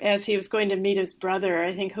to, as he was going to meet his brother,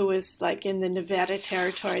 I think, who was like in the Nevada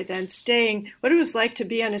territory, then staying, what it was like to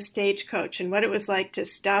be on a stagecoach and what it was like to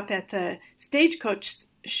stop at the stagecoach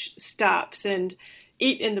stops and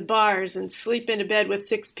eat in the bars and sleep in a bed with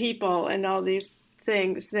 6 people and all these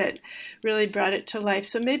things that really brought it to life.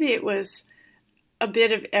 So maybe it was a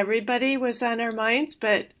bit of everybody was on our minds,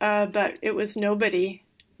 but it was nobody.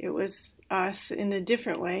 It was us in a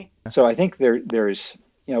different way. So I think there's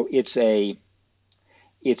it's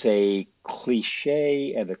a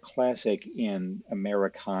cliche and a classic in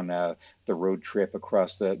Americana, the road trip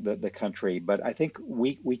across the country. But I think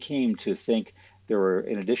we came to think there were,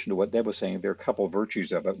 in addition to what Deb was saying, there are a couple of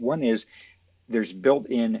virtues of it. One is there's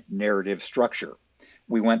built-in narrative structure.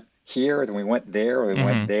 We went here, then we went there, and we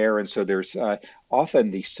went there. And so there's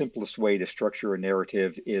often the simplest way to structure a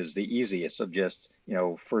narrative is the easiest of just,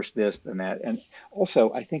 first this, then that. And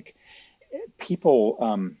also, I think people,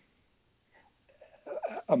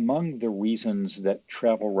 among the reasons that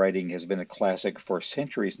travel writing has been a classic for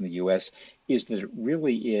centuries in the US is that it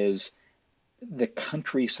really is the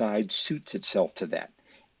countryside suits itself to that.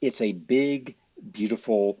 It's a big,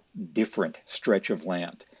 beautiful, different stretch of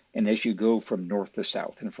land. And as you go from north to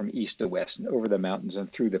south and from east to west and over the mountains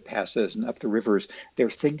and through the passes and up the rivers, there are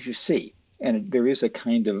things you see. And there is a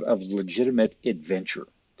kind of legitimate adventure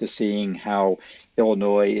to seeing how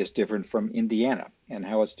Illinois is different from Indiana and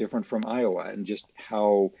how it's different from Iowa and just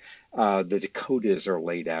how the Dakotas are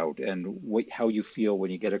laid out and how you feel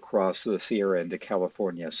when you get across the Sierra into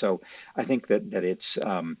California. So I think that it's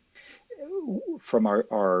from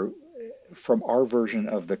our version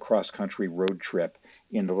of the cross-country road trip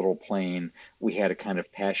in the little plane, we had a kind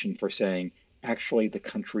of passion for saying, actually, the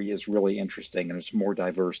country is really interesting and it's more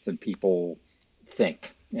diverse than people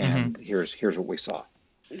think. And here's what we saw.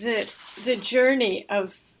 The journey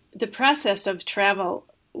of the process of travel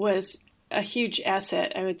was a huge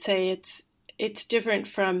asset. I would say it's different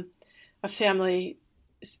from a family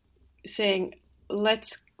saying,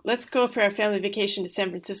 let's go for our family vacation to San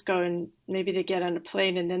Francisco, and maybe they get on a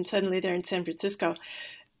plane and then suddenly they're in San Francisco.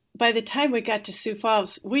 By the time we got to Sioux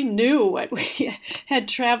Falls, we knew what we had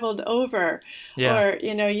traveled over. Yeah. Or,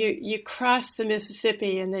 you cross the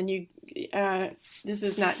Mississippi and then this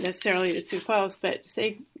is not necessarily the Sioux Falls, but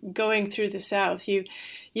say going through the South, you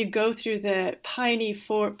go through the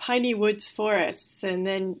piney woods forests, and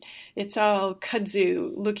then it's all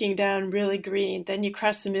kudzu looking down really green. Then you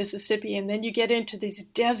cross the Mississippi, and then you get into these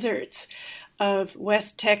deserts of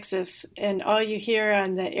West Texas, and all you hear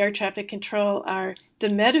on the air traffic control are the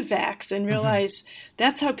medevacs, and realize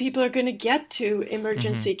that's how people are going to get to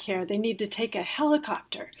emergency care. They need to take a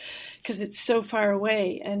helicopter because it's so far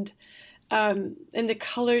away, and the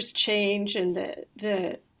colors change, and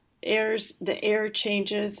the air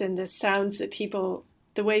changes, and the sounds that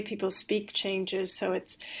the way people speak changes. So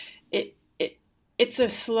it's a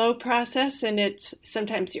slow process, and it's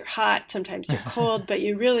sometimes you're hot, sometimes you're cold, but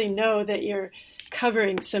you really know that you're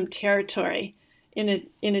covering some territory in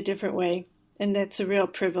a different way, and that's a real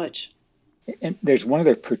privilege. And there's one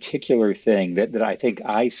other particular thing that I think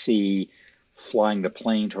I see flying the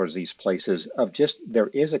plane towards these places of just there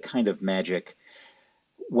is a kind of magic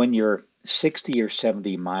when you're 60 or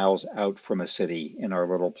 70 miles out from a city in our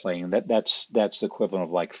little plane. That's the equivalent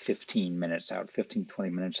of like 15 minutes out, 15, 20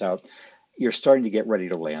 minutes out. You're starting to get ready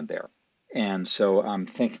to land there. And so I'm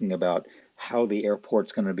thinking about how the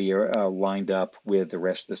airport's going to be lined up with the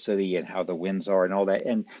rest of the city and how the winds are and all that.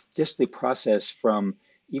 And just the process from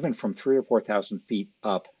even from 3,000 or 4,000 feet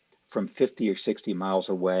up from 50 or 60 miles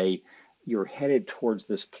away, you're headed towards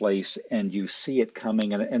this place and you see it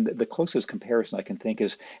coming. And the closest comparison I can think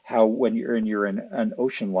is how when you're in an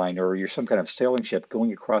ocean liner or you're some kind of sailing ship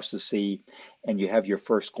going across the sea and you have your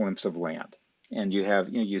first glimpse of land. And you have,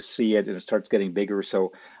 you see it and it starts getting bigger.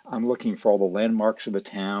 So I'm looking for all the landmarks of the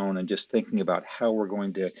town and just thinking about how we're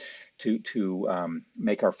going to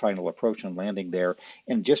make our final approach and landing there.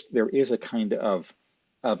 And just there is a kind of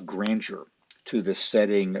grandeur to the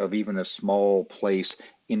setting of even a small place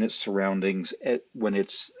in its surroundings when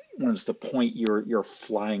it's the point you're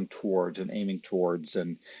flying towards and aiming towards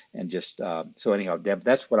and just so anyhow, Deb,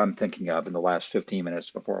 that's what I'm thinking of in the last 15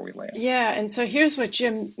 minutes before we land. Yeah, and so here's what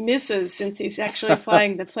Jim misses since he's actually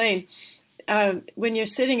flying the plane. When you're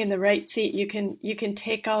sitting in the right seat, you can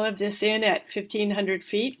take all of this in at 1,500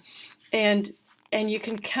 feet, and you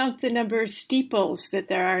can count the number of steeples that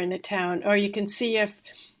there are in a town, or you can see if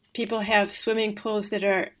people have swimming pools that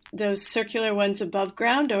are those circular ones above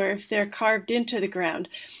ground or if they're carved into the ground.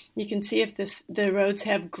 You can see if the roads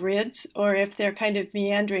have grids or if they're kind of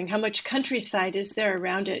meandering. How much countryside is there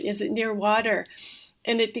around it? Is it near water?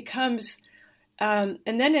 And it becomes, and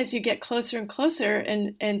then as you get closer and closer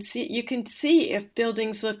and see, you can see if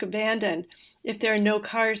buildings look abandoned, if there are no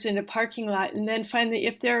cars in a parking lot, and then finally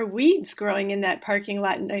if there are weeds growing in that parking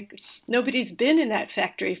lot and like nobody's been in that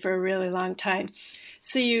factory for a really long time.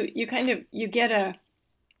 So you get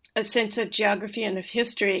a sense of geography and of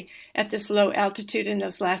history at this low altitude in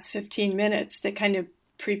those last 15 minutes that kind of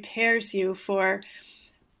prepares you for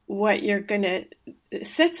what you're going to,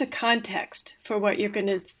 sets a context for what you're going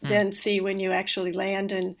to then see when you actually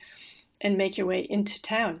land and make your way into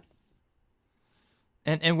town.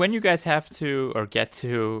 And when you guys have to or get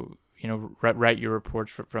to, write your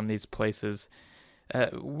reports from these places,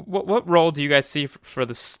 what role do you guys see for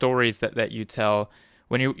the stories that you tell?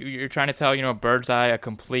 When you're trying to tell, a bird's eye, a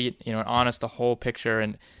complete, an honest, a whole picture,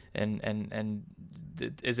 and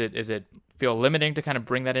is it feel limiting to kind of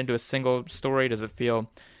bring that into a single story? Does it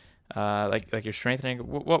feel like you're strengthening?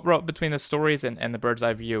 What role between the stories and the bird's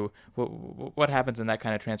eye view? What happens in that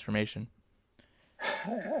kind of transformation?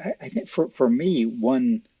 I think for me,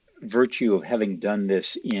 one virtue of having done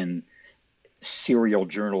this in serial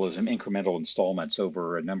journalism, incremental installments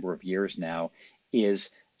over a number of years now, is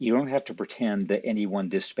you don't have to pretend that any one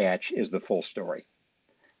dispatch is the full story.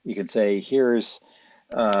 You can say,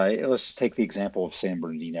 let's take the example of San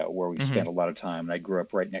Bernardino, where we spent a lot of time, and I grew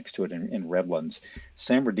up right next to it in Redlands.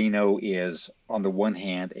 San Bernardino is, on the one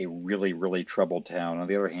hand, a really, really troubled town. On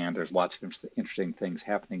the other hand, there's lots of interesting things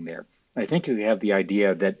happening there. I think you have the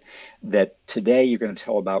idea that today you're going to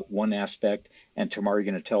tell about one aspect, and tomorrow you're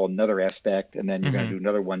going to tell another aspect, and then you're going to do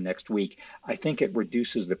another one next week. I think it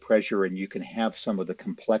reduces the pressure, and you can have some of the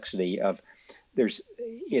complexity of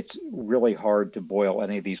it's really hard to boil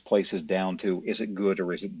any of these places down to is it good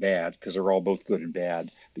or is it bad, because they're all both good and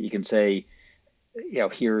bad. But you can say,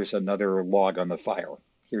 here's another log on the fire.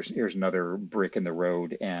 Here's another brick in the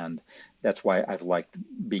road, and that's why I've liked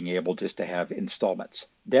being able just to have installments.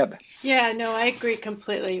 Deb? Yeah, no, I agree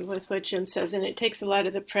completely with what Jim says, and it takes a lot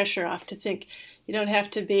of the pressure off to think you don't have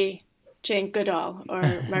to be Jane Goodall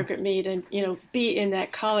or Margaret Mead and be in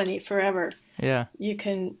that colony forever. Yeah, you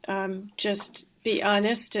can just be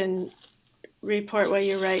honest and report what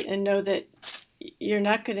you write, and know that you're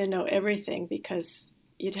not going to know everything because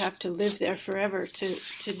you'd have to live there forever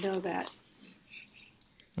to know that.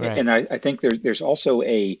 Right. And I think there's also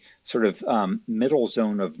a sort of middle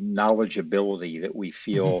zone of knowledgeability that we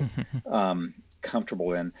feel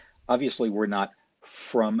comfortable in. Obviously, we're not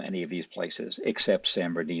from any of these places except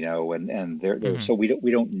San Bernardino, and they're so we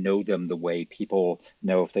don't know them the way people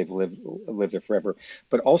know if they've lived there forever.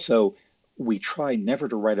 But also, we try never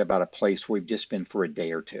to write about a place where we've just been for a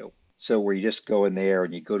day or two. So where you just go in there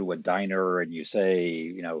and you go to a diner and you say,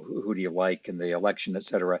 who do you like in the election, et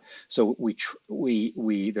cetera. So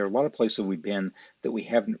we there are a lot of places we've been that we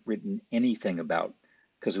haven't written anything about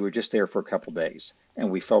because we were just there for a couple of days. And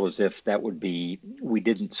we felt as if we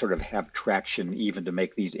didn't sort of have traction even to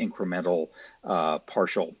make these incremental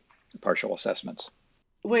partial assessments.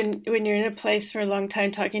 When you're in a place for a long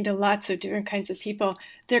time talking to lots of different kinds of people,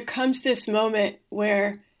 there comes this moment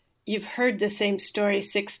where you've heard the same story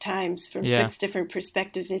 6 times from 6 different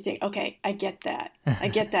perspectives, and you think, okay, I get that. I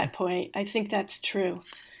get that point. I think that's true.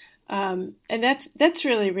 And that's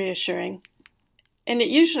really reassuring. And it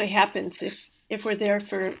usually happens if we're there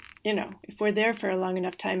for, if we're there for a long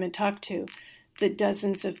enough time and talk to the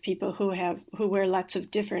dozens of people who wear lots of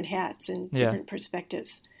different hats and different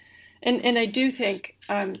perspectives. And I do think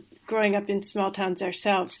growing up in small towns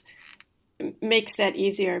ourselves makes that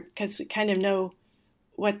easier, because we kind of know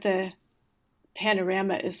what the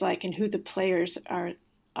panorama is like and who the players are.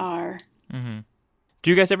 Mm-hmm. Do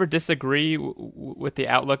you guys ever disagree with the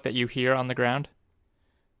outlook that you hear on the ground?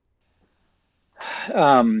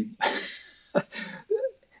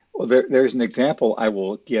 Well, there's an example I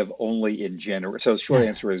will give only in general. So the short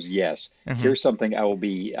answer is yes. Mm-hmm. Here's something I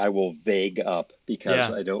will vague up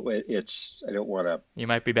because I don't want to. You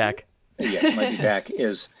might be back. Yes, might be back.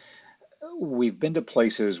 Is we've been to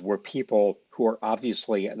places where people who are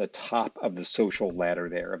obviously at the top of the social ladder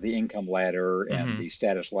there, of the income ladder and the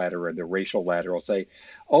status ladder and the racial ladder, will say,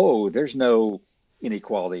 "Oh, there's no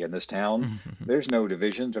inequality in this town. There's no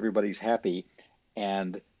divisions. Everybody's happy,"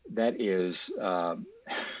 and that is.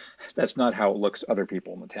 That's not how it looks to other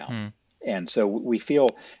people in the town. And so we feel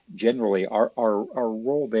generally our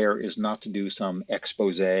role there is not to do some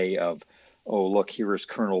expose of, oh, look, here is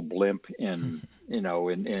Colonel Blimp in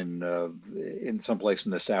some place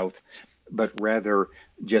in the South, but rather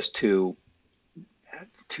just to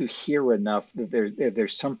hear enough that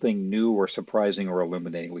there's something new or surprising or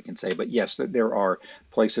illuminating we can say. But yes, there are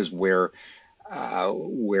places where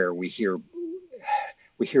we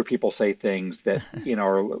hear people say things that in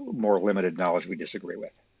our more limited knowledge we disagree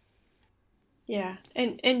with. Yeah,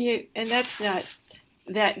 and that's not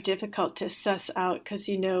that difficult to suss out, because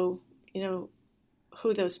you know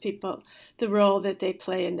who those people, the role that they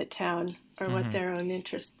play in the town, or what their own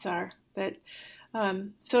interests are. But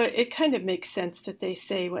so it kind of makes sense that they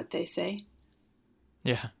say what they say.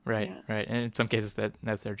 Yeah, right. And in some cases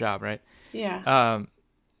that's their job, right? Yeah.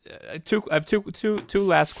 I have two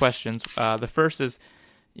last questions. The first is,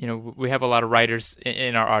 we have a lot of writers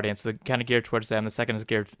in our audience that kind of geared towards them. The second is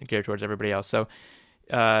geared towards everybody else. So,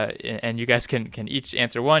 and you guys can each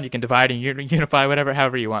answer one. You can divide and unify,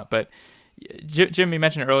 however you want. But Jim, you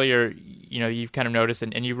mentioned earlier, you've kind of noticed,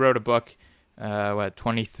 and you wrote a book,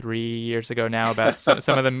 23 years ago now, about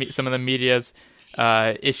some of the media's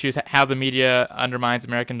issues, how the media undermines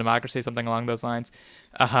American democracy, something along those lines.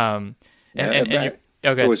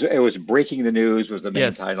 Okay. It was Breaking the News was the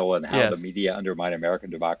main title, and how the media undermine American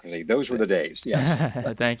democracy. Those were the days. Yes.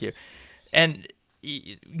 Thank you. And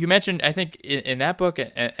you mentioned, I think, in that book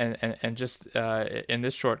and just in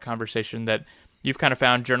this short conversation, that you've kind of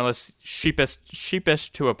found journalists sheepish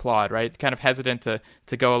to applaud, right? Kind of hesitant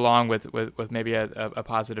to go along with maybe a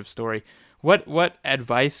positive story. What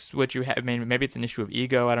advice would you have? I mean, maybe it's an issue of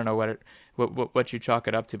ego. I don't know what you chalk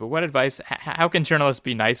it up to, but what advice? How can journalists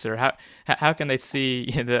be nicer? How can they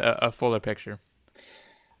see a fuller picture?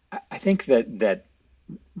 I think that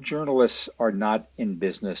journalists are not in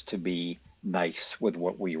business to be nice with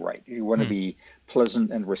what we write. You want to be pleasant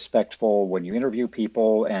and respectful when you interview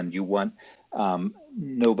people, and you want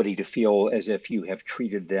nobody to feel as if you have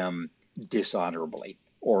treated them dishonorably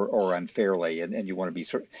or unfairly, and you want to be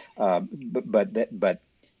but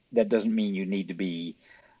that doesn't mean you need to be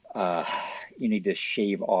you need to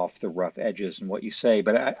shave off the rough edges in what you say.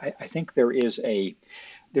 But I think there's a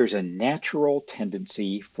natural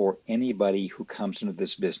tendency for anybody who comes into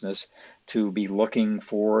this business to be looking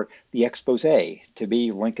for the expose, to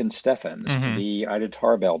be Lincoln Steffens, to be Ida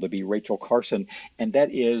Tarbell, to be Rachel Carson, and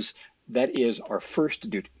that is our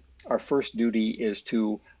first duty. Our first duty is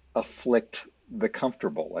to afflict the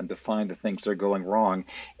comfortable and to find the things that are going wrong.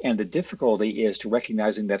 And the difficulty is to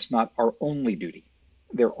recognizing that's not our only duty.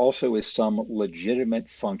 There also is some legitimate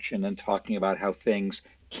function in talking about how things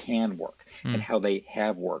can work and how they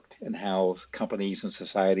have worked and how companies and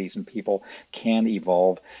societies and people can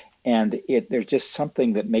evolve. And there's just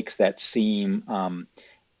something that makes that seem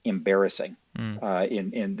embarrassing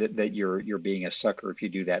in that you're being a sucker if you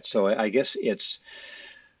do that. So I guess it's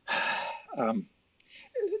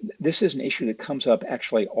this is an issue that comes up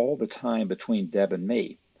actually all the time between Deb and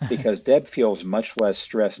me, because Deb feels much less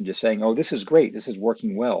stress in just saying, oh, this is great, this is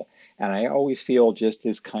working well. And I always feel just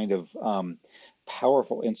this kind of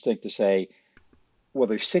powerful instinct to say, well,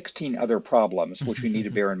 there's 16 other problems which we need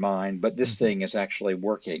to bear in mind, but this thing is actually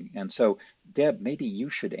working. And so, Deb, maybe you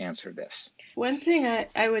should answer this. One thing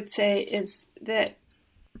I would say is that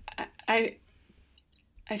I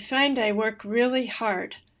find I work really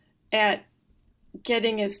hard at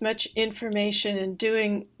getting as much information and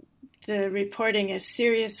doing the reporting as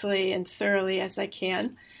seriously and thoroughly as I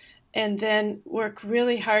can. and then work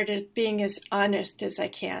really hard at being as honest as I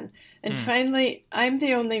can. And finally, I'm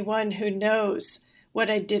the only one who knows what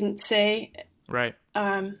I didn't say. Right.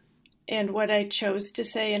 And what I chose to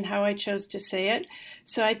say and how I chose to say it.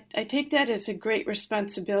 So I take that as a great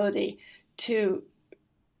responsibility to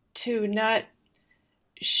not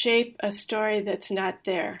shape a story that's not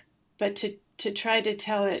there, but to try to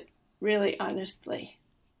tell it really honestly.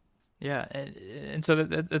 Yeah, and so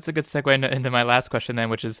that's a good segue into my last question then,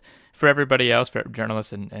 which is for everybody else, for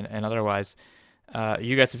journalists and otherwise,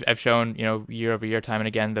 you guys have shown, year over year, time and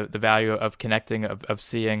again, the value of connecting, of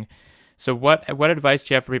seeing. So what advice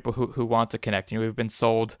do you have for people who want to connect? We've been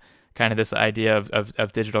sold kind of this idea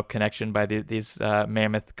of digital connection by these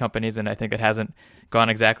mammoth companies, and I think it hasn't gone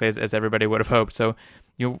exactly as everybody would have hoped. So,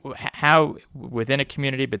 how within a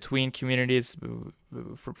community, between communities,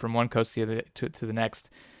 from one coast to the next,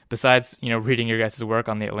 besides reading your guys' work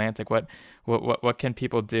on the Atlantic, what can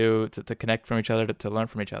people do to connect from each other, to learn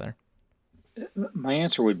from each other? My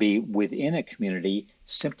answer would be, within a community,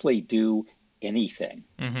 simply do anything.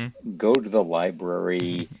 Mm-hmm. Go to the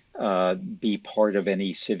library, be part of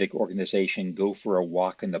any civic organization, go for a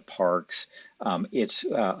walk in the parks. I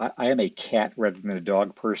am a cat rather than a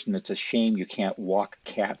dog person. It's a shame you can't walk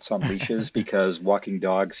cats on leashes because walking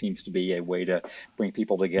dogs seems to be a way to bring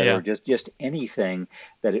people together. Yeah. Just anything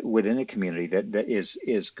within a community that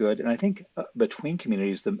is good. And I think between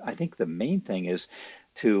communities, I think the main thing is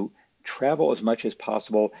to travel as much as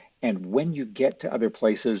possible. And when you get to other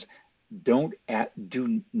places,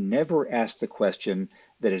 never ask the question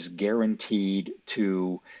that is guaranteed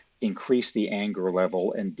to increase the anger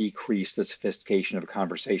level and decrease the sophistication of a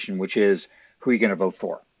conversation, which is, who are you going to vote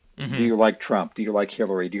for? Mm-hmm. Do you like Trump? Do you like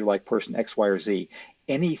Hillary? Do you like person X, Y, or Z?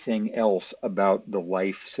 Anything else about the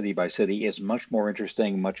life city by city is much more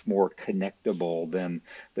interesting, much more connectable than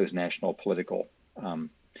those national political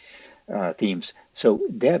themes. So,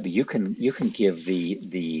 Deb, you can give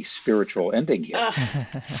the spiritual ending here.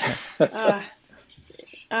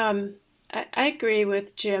 I agree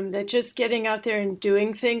with Jim that just getting out there and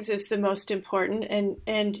doing things is the most important,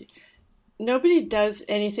 and nobody does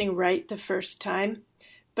anything right the first time,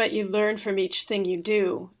 but you learn from each thing you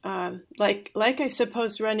do. Like I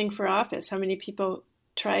suppose running for office, how many people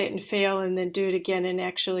try it and fail and then do it again and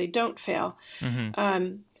actually don't fail.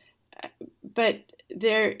 Mm-hmm. But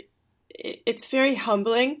it's very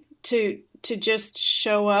humbling to just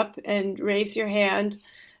show up and raise your hand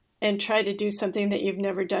and try to do something that you've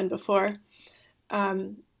never done before.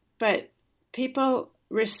 But people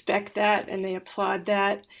respect that and they applaud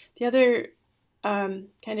that. The other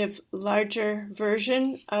kind of larger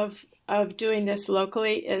version of doing this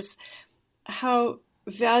locally is how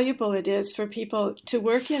valuable it is for people to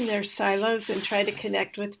work in their silos and try to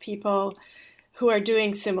connect with people who are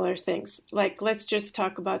doing similar things. Like, let's just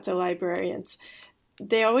talk about the librarians.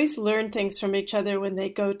 They always learn things from each other when they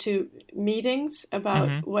go to meetings about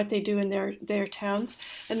mm-hmm. what they do in their towns.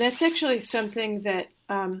 And that's actually something that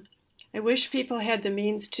I wish people had the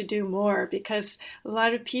means to do more, because a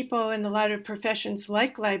lot of people in a lot of professions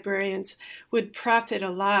like librarians would profit a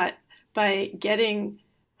lot by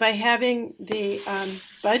having the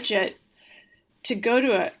budget to go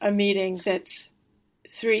to a meeting that's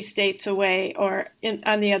 3 states away or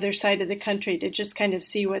on the other side of the country to just kind of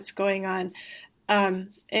see what's going on. And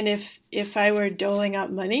if I were doling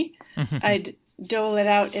out money, I'd dole it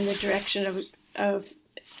out in the direction of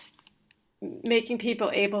making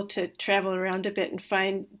people able to travel around a bit and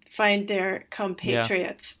find their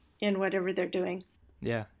compatriots in whatever they're doing.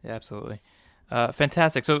 Yeah, absolutely.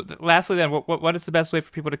 Fantastic. So lastly then, what is the best way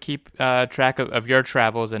for people to keep track of your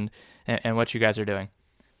travels and what you guys are doing?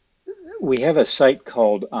 We have a site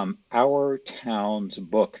called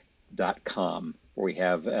ourtownsbook.com, where we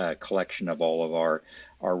have a collection of all of our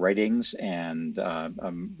writings, and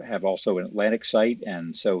have also an Atlantic site.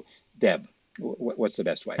 And so, Deb, what's the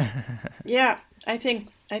best way? Yeah, I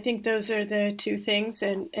think those are the 2 things,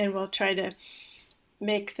 and we'll try to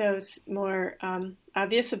make those more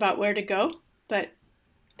obvious about where to go. But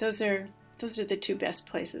those are the 2 best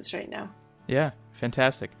places right now. Yeah,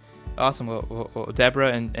 fantastic. Awesome. Well,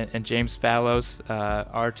 Deborah and James Fallows,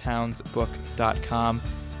 ourtownsbook.com,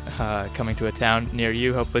 coming to a town near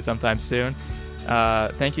you, hopefully sometime soon.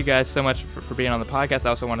 Thank you guys so much for being on the podcast. I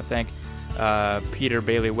also want to thank Peter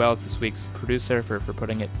Bailey Wells, this week's producer, for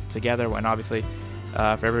putting it together, and obviously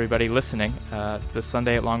for everybody listening to the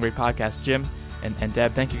Sunday at Long Read podcast. Jim and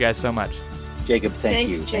Deb, thank you guys so much. Jacob, thank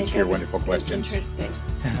you. Jacob. Thanks for your wonderful questions. Interesting.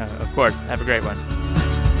 Of course. Have a great one.